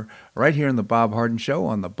and more, right here in the Bob Harden Show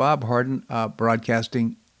on the Bob Harden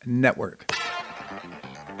Broadcasting Network.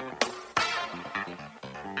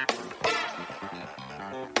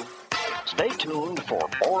 Stay tuned for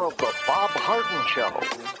more of the Bob Harden Show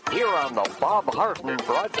here on the Bob Harden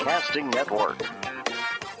Broadcasting Network.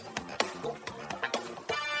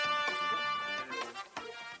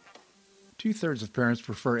 Two-thirds of parents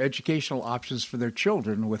prefer educational options for their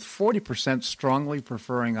children, with 40% strongly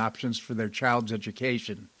preferring options for their child's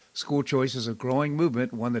education. School choice is a growing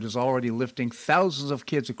movement, one that is already lifting thousands of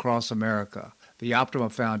kids across America. The Optima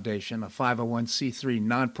Foundation, a 501c3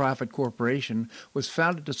 nonprofit corporation, was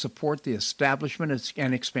founded to support the establishment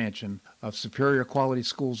and expansion of superior quality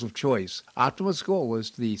schools of choice. Optima's goal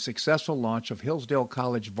is the successful launch of Hillsdale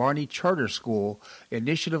College Varney Charter School,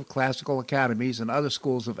 Initiative Classical Academies, and other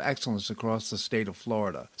schools of excellence across the state of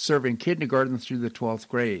Florida, serving kindergarten through the 12th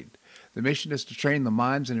grade. The mission is to train the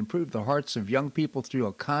minds and improve the hearts of young people through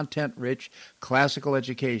a content-rich classical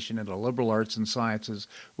education in the liberal arts and sciences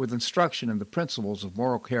with instruction in the principles of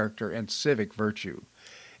moral character and civic virtue.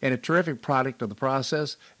 And a terrific product of the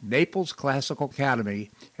process, Naples Classical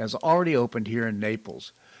Academy has already opened here in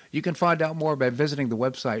Naples. You can find out more by visiting the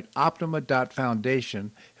website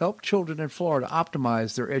optima.foundation. Help children in Florida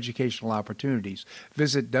optimize their educational opportunities.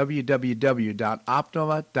 Visit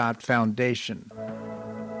www.optima.foundation.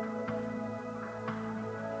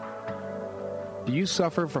 Do you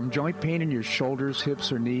suffer from joint pain in your shoulders,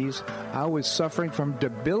 hips, or knees? I was suffering from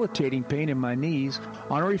debilitating pain in my knees.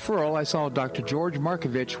 On a referral, I saw Dr. George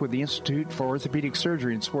Markovich with the Institute for Orthopedic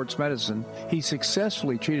Surgery and Sports Medicine. He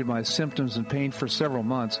successfully treated my symptoms and pain for several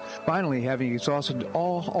months. Finally, having exhausted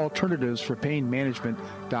all alternatives for pain management,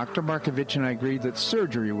 Dr. Markovich and I agreed that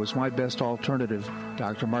surgery was my best alternative.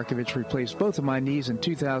 Dr. Markovich replaced both of my knees in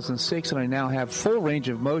 2006, and I now have full range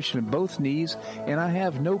of motion in both knees, and I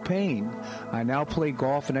have no pain. I now play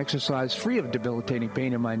golf and exercise free of debilitating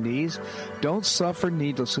pain in my knees. Don't suffer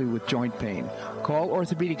needlessly with joint pain. Call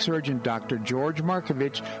orthopedic surgeon Dr. George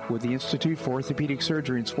Markovich with the Institute for Orthopedic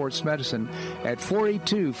Surgery and Sports Medicine at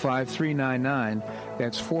 482-5399.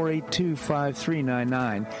 That's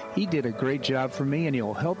 482-5399. He did a great job for me, and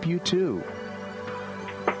he'll help you too.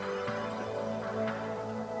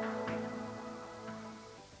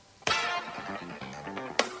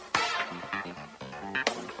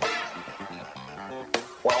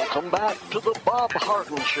 Welcome back to the Bob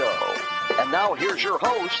Harden Show. And now here's your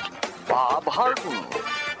host, Bob Harden.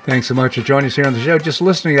 Thanks so much for joining us here on the show. Just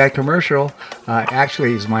listening to that commercial,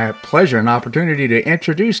 actually it's my pleasure and opportunity to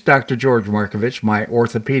introduce Dr. George Markovich, my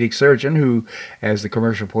orthopedic surgeon, who, as the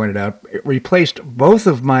commercial pointed out, replaced both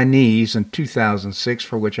of my knees in 2006,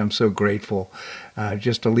 for which I'm so grateful.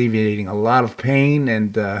 Just alleviating a lot of pain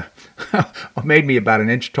and made me about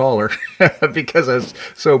an inch taller because I was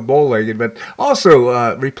so bow-legged, but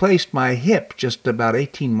also replaced my hip just about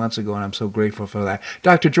 18 months ago, and I'm so grateful for that.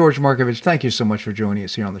 Dr. George Markovich, thank you so much for joining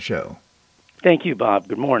us here on the show. Thank you, Bob.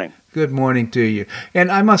 Good morning. Good morning to you.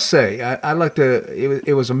 And I must say, I like to.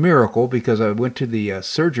 It was a miracle because I went to the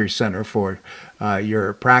surgery center for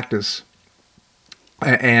your practice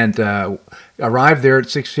and arrived there at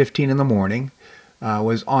 6:15 in the morning.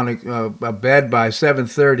 Was on a bed by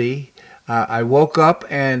 7:30. I woke up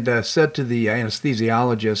and said to the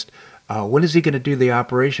anesthesiologist, when is he going to do the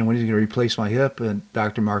operation? When is he going to replace my hip? And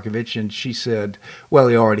Dr. Markovich, and she said, well,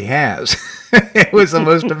 he already has. It was the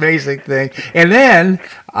most amazing thing. And then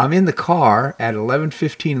I'm in the car at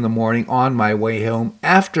 11:15 in the morning on my way home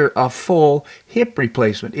after a full hip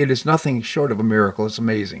replacement. It is nothing short of a miracle. It's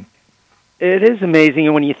amazing. It is amazing.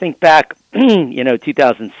 And when you think back,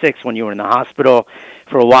 2006, when you were in the hospital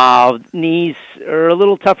for a while, knees are a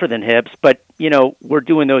little tougher than hips, but, we're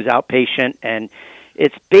doing those outpatient, and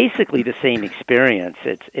it's basically the same experience.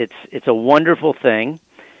 It's a wonderful thing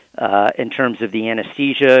in terms of the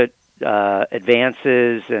anesthesia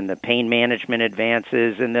advances and the pain management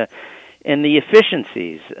advances and the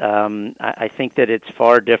efficiencies. I think that it's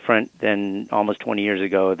far different than almost 20 years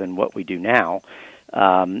ago than what we do now.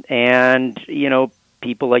 And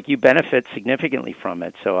people like you benefit significantly from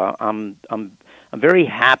it. So I'm very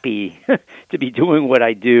happy to be doing what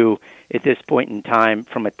I do at this point in time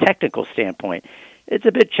from a technical standpoint. It's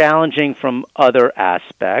a bit challenging from other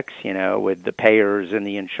aspects, with the payers and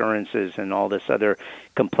the insurances and all this other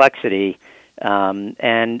complexity.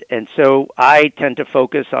 And so I tend to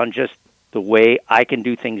focus on just the way I can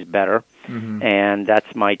do things better. Mm-hmm. And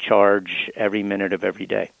that's my charge every minute of every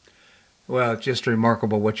day. Well, it's just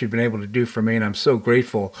remarkable what you've been able to do for me, and I'm so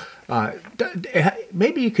grateful.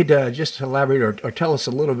 Maybe you could just elaborate or tell us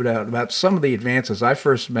a little bit about some of the advances. I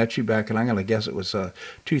first met you back, and I'm going to guess it was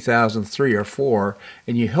 2003 or 4,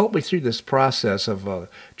 and you helped me through this process of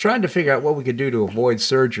trying to figure out what we could do to avoid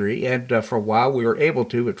surgery. And for a while, we were able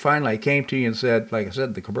to, but finally I came to you and said, like I said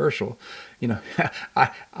in the commercial,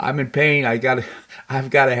 I'm in pain. I've got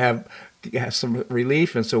to have some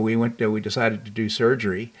relief, and so we decided to do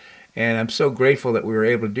surgery. And I'm so grateful that we were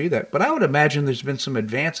able to do that. But I would imagine there's been some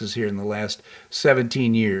advances here in the last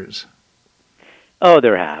 17 years. Oh,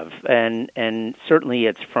 there have. And certainly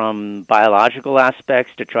it's from biological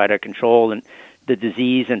aspects to try to control the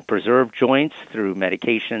disease and preserve joints through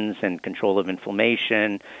medications and control of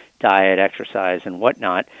inflammation, diet, exercise, and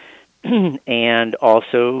whatnot. And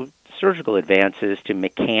also surgical advances to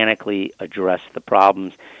mechanically address the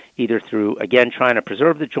problems, either through, again, trying to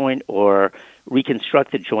preserve the joint or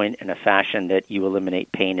reconstruct the joint in a fashion that you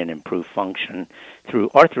eliminate pain and improve function through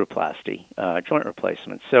arthroplasty, joint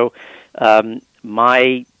replacement. So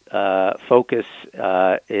my focus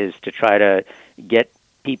is to try to get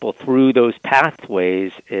people through those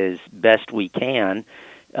pathways as best we can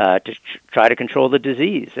to try to control the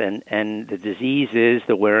disease. And the disease is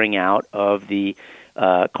the wearing out of the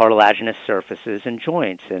cartilaginous surfaces and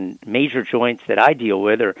joints. And major joints that I deal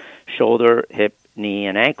with are shoulder, hip, knee,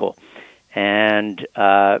 and ankle. And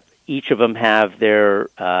each of them have their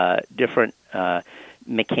different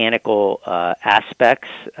mechanical aspects,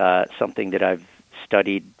 something that I've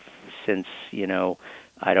studied since,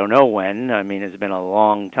 I don't know when. I mean, it's been a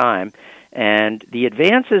long time. And the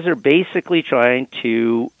advances are basically trying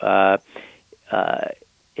to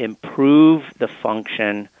improve the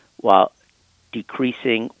function while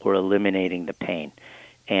decreasing or eliminating the pain.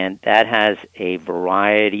 And that has a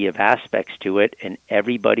variety of aspects to it, and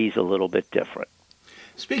everybody's a little bit different.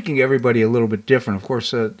 Speaking of everybody a little bit different, of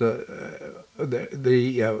course, the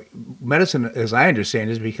medicine, as I understand,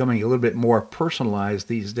 is becoming a little bit more personalized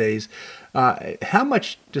these days. How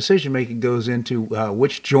much decision-making goes into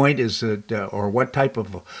which joint is it, or what type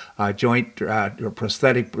of joint or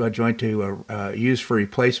prosthetic joint to use for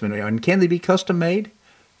replacement? And can they be custom-made?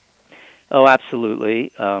 Oh,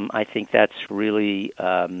 absolutely. I think that's really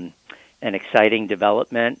an exciting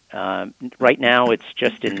development. Right now, it's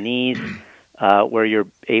just in knees where you're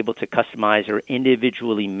able to customize or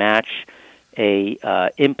individually match a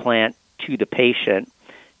implant to the patient,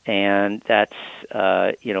 and that's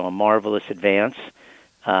a marvelous advance.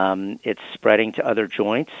 It's spreading to other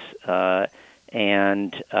joints,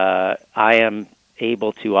 and I am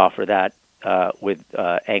able to offer that with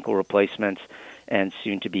ankle replacements and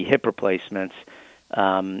soon-to-be hip replacements.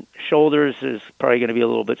 Shoulders is probably going to be a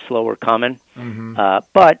little bit slower coming. Mm-hmm.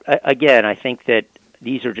 But, again, I think that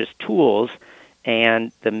these are just tools,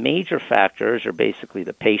 and the major factors are basically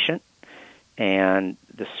the patient and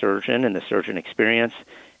the surgeon experience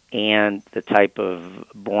and the type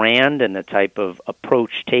of brand and the type of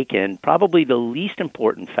approach taken, probably the least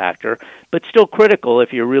important factor, but still critical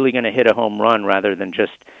if you're really going to hit a home run rather than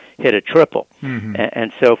just hit a triple. Mm-hmm.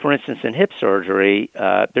 And so, for instance, in hip surgery,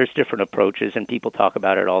 there's different approaches, and people talk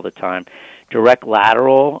about it all the time. Direct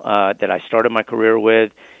lateral, that I started my career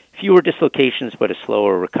with, fewer dislocations but a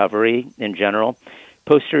slower recovery in general.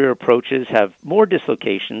 Posterior approaches have more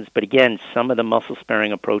dislocations, but again, some of the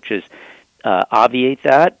muscle-sparing approaches obviate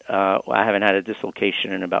that. I haven't had a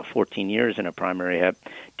dislocation in about 14 years in a primary hip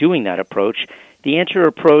doing that approach. the anterior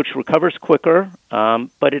approach recovers quicker,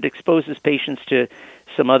 but it exposes patients to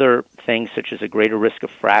some other things such as a greater risk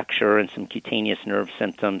of fracture and some cutaneous nerve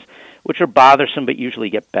symptoms, which are bothersome but usually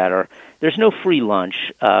get better. There's no free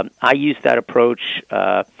lunch. I used that approach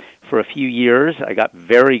for a few years. I got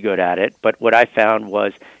very good at it, but what I found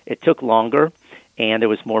was it took longer and there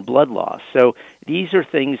was more blood loss. So these are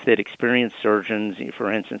things that experienced surgeons,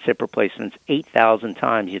 for instance, hip replacements, 8,000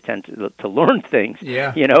 times, you tend to learn things,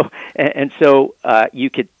 and so you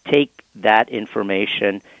could take that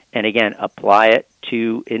information and, again, apply it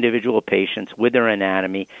to individual patients with their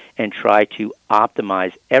anatomy and try to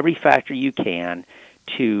optimize every factor you can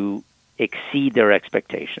to exceed their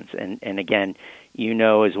expectations. And again, you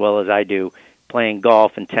know as well as I do, playing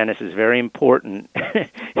golf and tennis is very important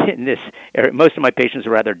in this area. Most of my patients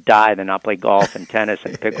would rather die than not play golf and tennis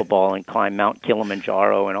and pickleball and climb Mount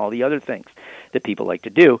Kilimanjaro and all the other things that people like to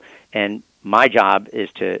do. And my job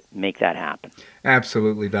is to make that happen.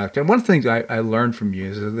 Absolutely, doctor. And one thing I learned from you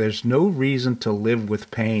is that there's no reason to live with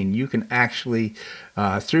pain. You can actually,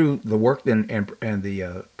 through the work and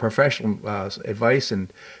the professional advice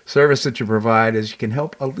and service that you provide, is you can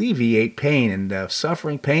help alleviate pain. And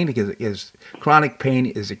suffering pain is chronic pain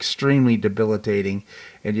is extremely debilitating.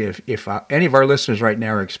 And if any of our listeners right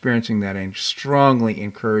now are experiencing that, I strongly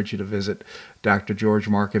encourage you to visit Dr. George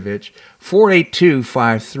Markovich.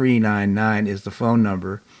 482-5399 is the phone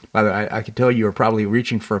number. By the way, I can tell you are probably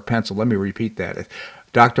reaching for a pencil. Let me repeat that.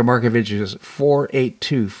 Dr. Markovich is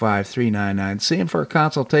 482-5399. See him for a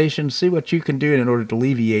consultation. See what you can do in order to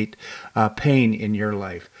alleviate pain in your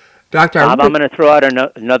life. Doctor, Bob, I'm going to throw out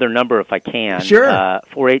another number if I can. Sure.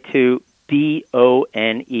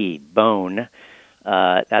 482-BONE, bone.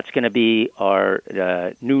 That's going to be our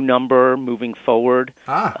new number moving forward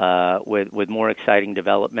with more exciting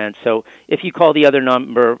developments. So if you call the other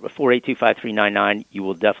number, 482-5399, you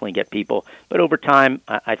will definitely get people. But over time,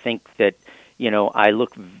 I think that, I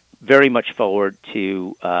look very much forward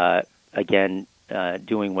to, again,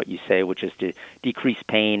 doing what you say, which is to decrease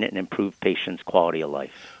pain and improve patients' quality of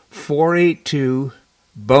life. 482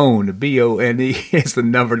 BONE, B-O-N-E, is the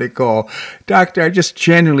number to call. Doctor, I just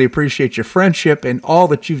genuinely appreciate your friendship and all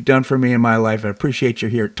that you've done for me in my life. I appreciate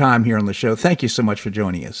your time here on the show. Thank you so much for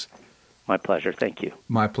joining us. My pleasure. Thank you.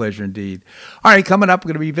 My pleasure indeed. All right, coming up, we're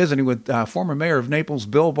going to be visiting with former mayor of Naples,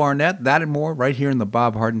 Bill Barnett. That and more right here in the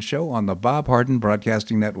Bob Harden Show on the Bob Harden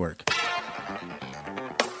Broadcasting Network.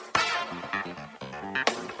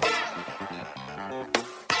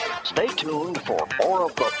 Stay tuned for more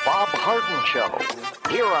of the Bob Harden Show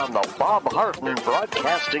here on the Bob Harden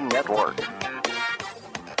Broadcasting Network.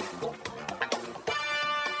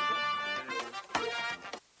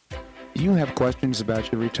 Do you have questions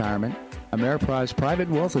about your retirement? Ameriprise Private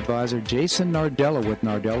Wealth Advisor Jason Nardella with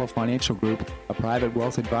Nardella Financial Group, a private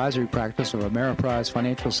wealth advisory practice of Ameriprise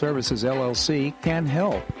Financial Services, LLC, can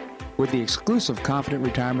help. With the exclusive Confident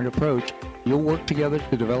Retirement approach, you'll work together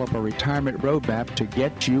to develop a retirement roadmap to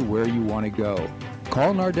get you where you want to go.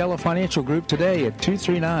 Call Nardella Financial Group today at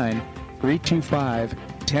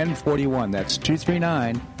 239-325-1041. That's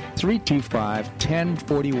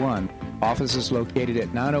 239-325-1041. Office is located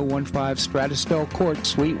at 9015 Stratosdale Court,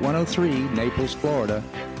 Suite 103, Naples, Florida.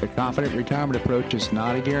 The Confident Retirement approach is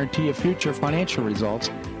not a guarantee of future financial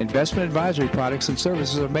results. Investment advisory products and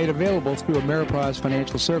services are made available through Ameriprise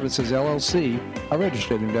Financial Services, LLC, a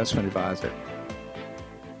registered investment advisor.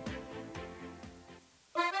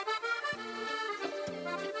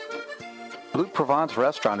 Blue Provence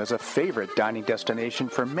Restaurant is a favorite dining destination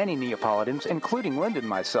for many Neapolitans, including Linda and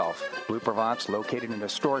myself. Blue Provence, located in a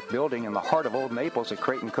historic building in the heart of Old Naples at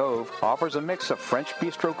Creighton Cove, offers a mix of French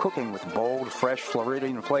bistro cooking with bold, fresh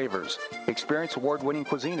Floridian flavors. Experience award-winning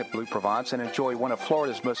cuisine at Blue Provence and enjoy one of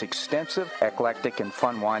Florida's most extensive, eclectic, and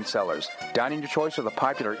fun wine cellars. Dining your choice of the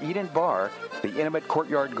popular Eden Bar, the intimate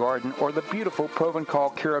Courtyard Garden, or the beautiful Provencal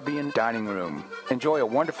Caribbean Dining Room. Enjoy a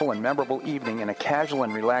wonderful and memorable evening in a casual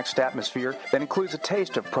and relaxed atmosphere that includes a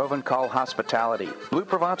taste of Provencal hospitality. Blue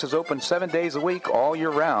Provence is open 7 days a week, all year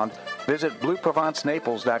round. Visit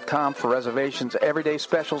BlueProvenceNaples.com for reservations, everyday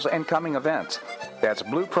specials, and coming events. That's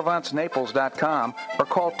BlueProvenceNaples.com or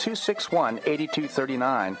call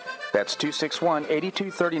 261-8239. That's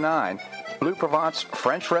 261-8239. Blue Provence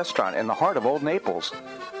French Restaurant in the heart of Old Naples.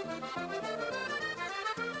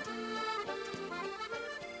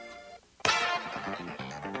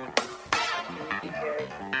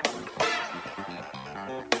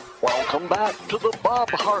 Welcome back to the Bob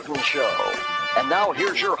Harden Show. And now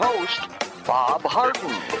here's your host, Bob Harden.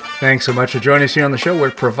 Thanks so much for joining us here on the show.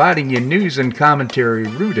 We're providing you news and commentary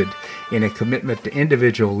rooted in a commitment to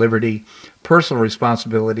individual liberty, personal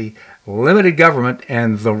responsibility, limited government,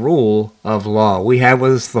 and the rule of law. We have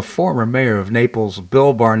with us the former mayor of Naples,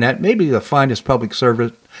 Bill Barnett, maybe the finest public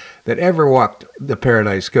servant that ever walked the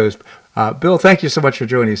Paradise Coast. Bill, thank you so much for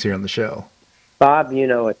joining us here on the show. Bob,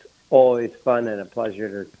 it's always fun and a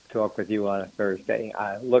pleasure to talk with you on a Thursday.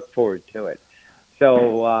 I look forward to it.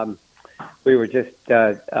 So we were just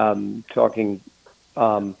talking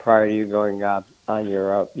prior to you going on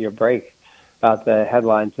your break about the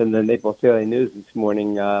headlines in the Naples Daily News this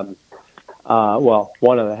morning. One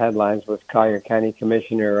of the headlines was Collier County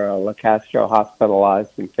Commissioner LaCastro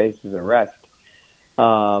hospitalized and faces arrest.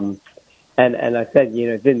 And I said,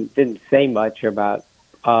 didn't say much about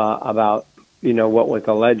what was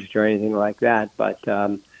alleged or anything like that, but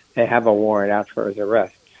they have a warrant out for his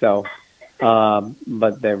arrest. So,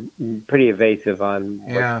 but they're pretty evasive on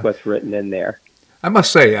what's written in there. I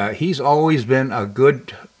must say, he's always been a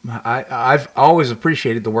good. I've always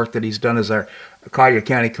appreciated the work that he's done as our Collier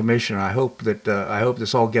County Commissioner. I hope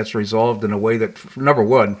this all gets resolved in a way that, number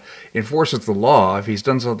one, enforces the law. If he's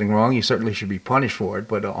done something wrong, he certainly should be punished for it.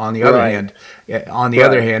 But on the other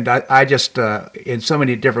hand, I just in so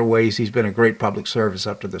many different ways, he's been a great public servant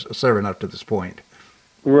up to this point.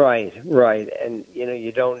 Right, and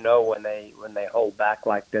you don't know when they hold back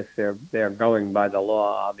like this. They're going by the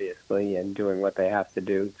law, obviously, and doing what they have to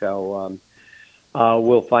do. So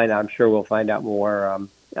we'll find. I'm sure we'll find out more.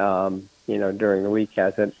 During the week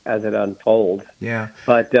as it unfolds. Yeah.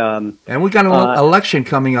 But and we got an election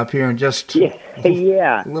coming up here in just a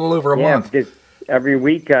little over a month. Because every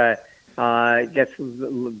week, the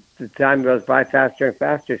time goes by faster and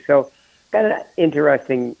faster. So, got an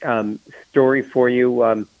interesting story for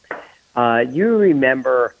you. You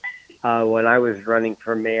remember when I was running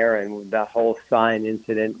for mayor and the whole sign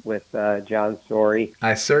incident with John Sorey?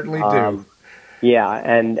 I certainly do.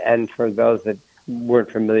 And for those that weren't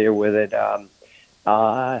familiar with it,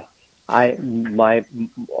 my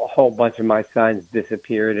whole bunch of my signs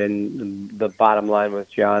disappeared, and the bottom line was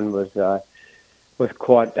John was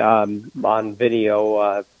caught on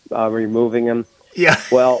video removing them. Yeah.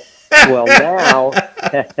 Well now,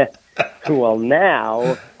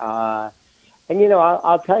 and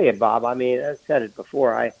I'll tell you, Bob. I mean, I said it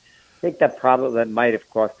before. I think that might have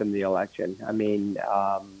cost them the election. I mean,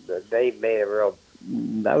 they made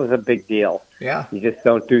that was a big deal. Yeah. You just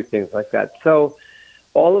don't do things like that. So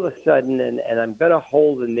all of a sudden, and I'm going to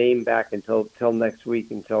hold the name back until next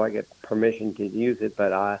week until I get permission to use it.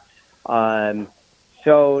 But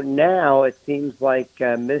so now it seems like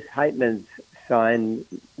Ms. Heitman's sign,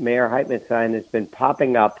 Mayor Heitman's sign, has been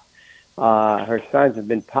popping up. Her signs have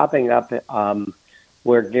been popping up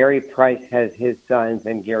where Gary Price has his signs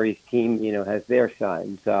and Gary's team, has their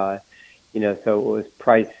signs. So it was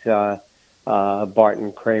Price,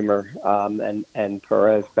 Barton, Kramer, and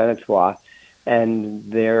Perez Benetois, and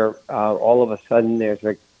there all of a sudden there's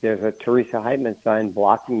a Teresa Heitman sign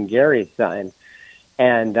blocking Gary's sign,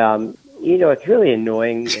 and it's really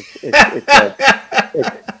annoying.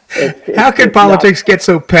 How can politics get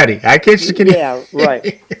so petty? Yeah,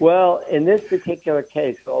 right. Well, in this particular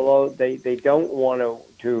case, although they don't want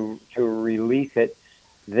to release it,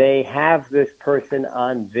 they have this person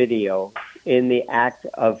on video in the act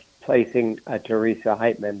of placing a Teresa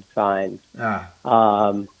Heitman sign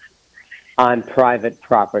on private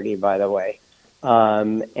property, by the way.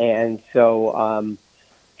 And so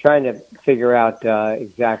trying to figure out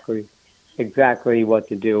exactly what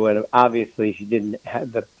to do. And obviously she didn't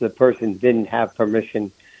have, the person didn't have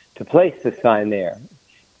permission to place the sign there.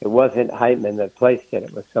 It wasn't Heitman that placed it.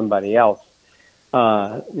 It was somebody else.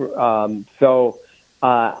 I'm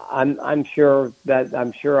sure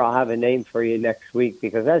I'll have a name for you next week,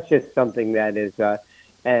 because that's just something that is,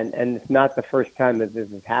 and it's not the first time that this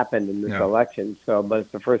has happened in this election. So, but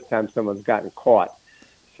it's the first time someone's gotten caught.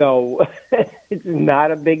 So it's not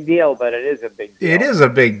a big deal, but it is a big deal. It is a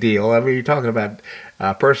big deal. I mean, you're talking about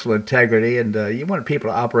personal integrity, and you want people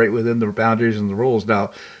to operate within the boundaries and the rules. Now,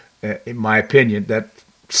 in my opinion, that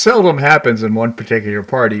seldom happens in one particular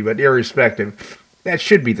party, but irrespective, that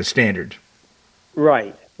should be the standard.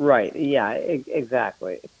 Right. Yeah,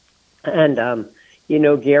 exactly. And,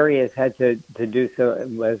 Gary has had to do so,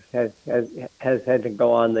 has had to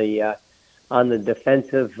go on the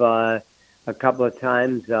defensive a couple of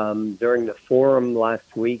times during the forum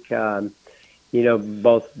last week.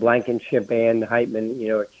 Both Blankenship and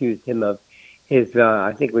Heitman, accused him of his,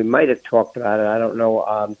 I think we might have talked about it, I don't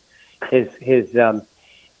know,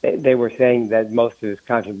 they were saying that most of his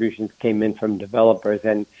contributions came in from developers,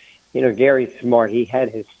 and Gary's smart. He had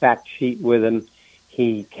his fact sheet with him.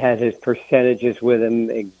 He had his percentages with him,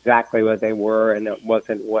 exactly what they were, and it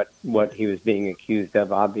wasn't what he was being accused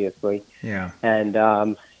of, obviously. Yeah. And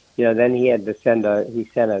then he had to sent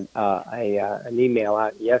an email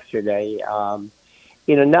out yesterday.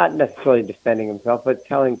 Not necessarily defending himself, but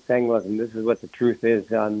saying, look, this is what the truth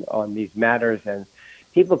is on these matters, and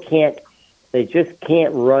people just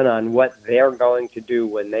can't run on what they're going to do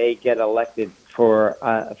when they get elected for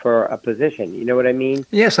a position. You know what I mean?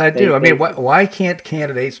 Yes, I do. Why can't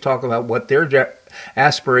candidates talk about what their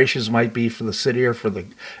aspirations might be for the city or for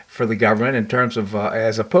the government in terms of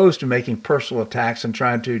as opposed to making personal attacks and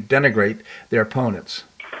trying to denigrate their opponents?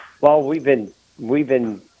 Well, we've been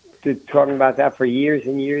talking about that for years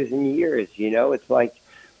and years and years. It's like,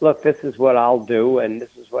 look, this is what I'll do, and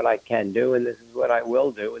this is what I can do, and this is what I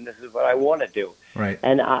will do, and this is what I want to do. Right.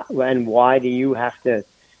 And why do you have to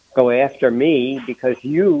go after me because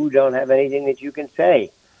you don't have anything that you can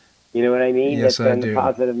say? You know what I mean? Yes, I do. The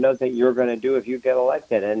positive note that you're going to do if you get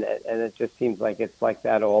elected, and it just seems like it's like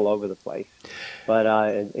that all over the place. But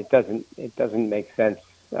it doesn't make sense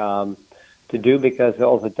to do, because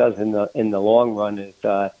all it does in the long run is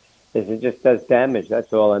it just does damage.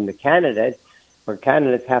 That's all. And the candidates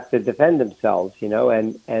have to defend themselves, and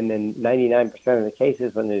in 99% of the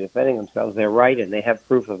cases when they're defending themselves, they're right, and they have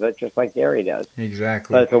proof of it, just like Gary does.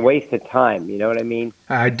 Exactly. But it's a waste of time. You know what I mean?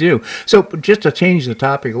 I do. So just to change the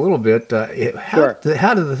topic a little bit, Sure.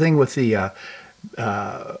 How did the thing with the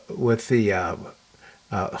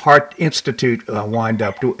Heart Institute wind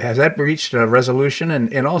up? Has that reached a resolution?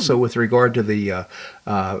 And also with regard to the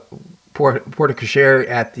Porte Cochere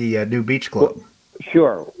at the New Beach Club?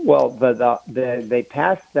 Sure. Well, they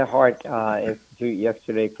passed the Heart Institute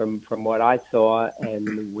yesterday from what I saw,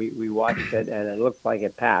 and we watched it, and it looks like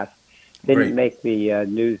it passed. Didn't Great. make the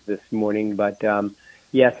news this morning, but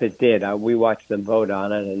yes, it did. We watched them vote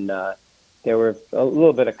on it, and there were a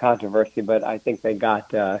little bit of controversy, but I think they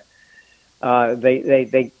got they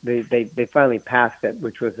finally passed it,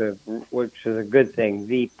 which was a good thing.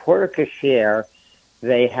 The Porte Cochere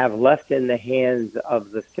they have left in the hands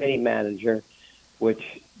of the city manager,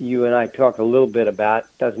 which you and I talked a little bit about.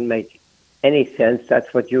 Doesn't make any sense.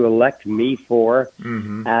 That's what you elect me for,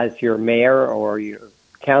 as your mayor or your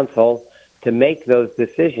council, to make those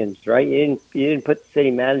decisions, right? You didn't put the city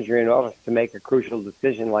manager in office to make a crucial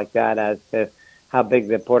decision like that as to how big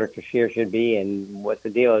the Porte Cochere should be and what the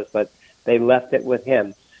deal is, but they left it with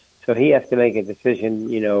him. So he has to make a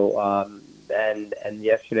decision, and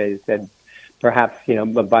yesterday they said perhaps,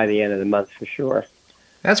 but by the end of the month for sure.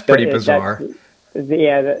 That's pretty bizarre.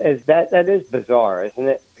 That is bizarre, isn't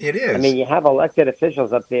it? It is. I mean, you have elected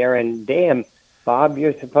officials up there, and damn, Bob,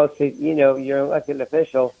 you're supposed to, you're an elected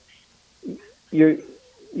official. You're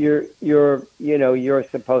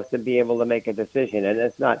supposed to be able to make a decision, and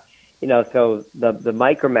it's not, so the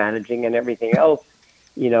micromanaging and everything else,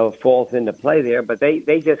 falls into play there. But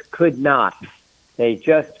they just could not. They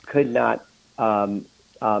just could not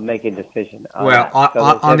make a decision.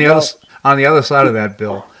 On the other side of that,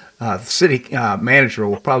 Bill. The city manager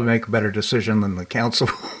will probably make a better decision than the council.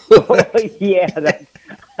 Yeah,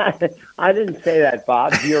 I didn't say that,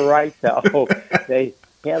 Bob. You're right, though.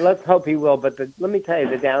 Let's hope he will. But let me tell you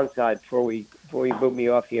the downside before you boot me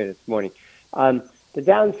off here this morning. The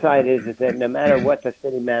downside is that no matter what the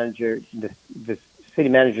city manager's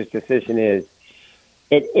decision is,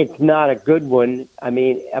 it's not a good one. I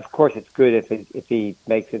mean, of course, it's good if he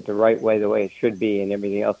makes it the right way, the way it should be, and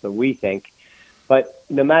everything else that we think. But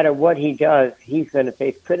no matter what he does, he's going to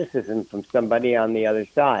face criticism from somebody on the other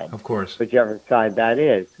side. Of course. Whichever side that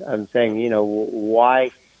is. I'm saying,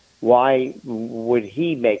 why would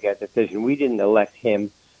he make that decision? We didn't elect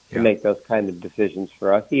him to make those kind of decisions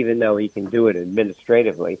for us, even though he can do it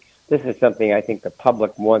administratively. This is something I think the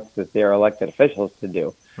public wants their elected officials to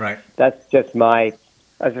do. Right. That's just my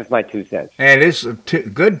 2 cents. And it is a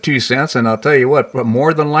good 2 cents, and I'll tell you what,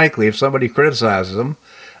 more than likely, if somebody criticizes him,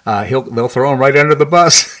 they'll throw him right under the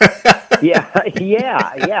bus. Yeah. I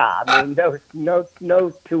mean,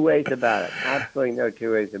 no two ways about it. Absolutely no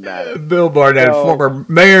two ways about it. Bill Barnett, former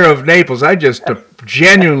mayor of Naples. I just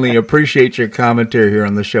genuinely appreciate your commentary here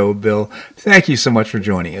on the show, Bill. Thank you so much for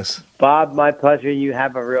joining us. Bob, my pleasure. You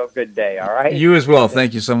have a real good day, all right? You as well.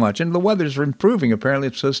 Thank you so much. And the weather's improving. Apparently,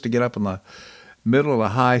 it's supposed to get up in the middle of the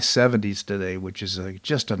high 70s today, which is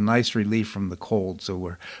just a nice relief from the cold.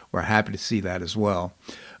 So we're happy to see that as well.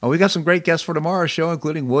 We got some great guests for tomorrow's show,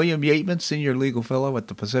 including William Yateman, Senior Legal Fellow at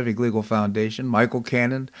the Pacific Legal Foundation, Michael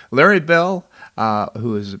Cannon, Larry Bell,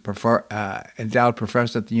 who is endowed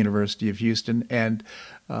professor at the University of Houston, and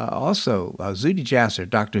also Zuhdi Jasser.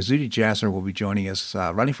 Dr. Zuhdi Jasser will be joining us,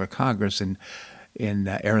 running for Congress in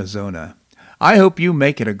Arizona. I hope you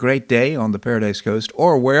make it a great day on the Paradise Coast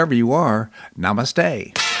or wherever you are.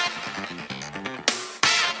 Namaste.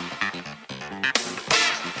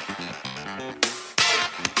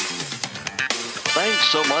 Thanks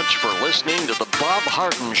so much for listening to The Bob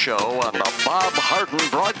Harden Show on the Bob Harden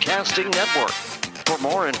Broadcasting Network. For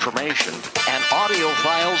more information and audio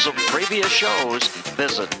files of previous shows,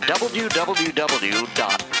 visit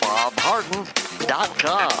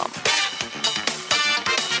www.bobharden.com.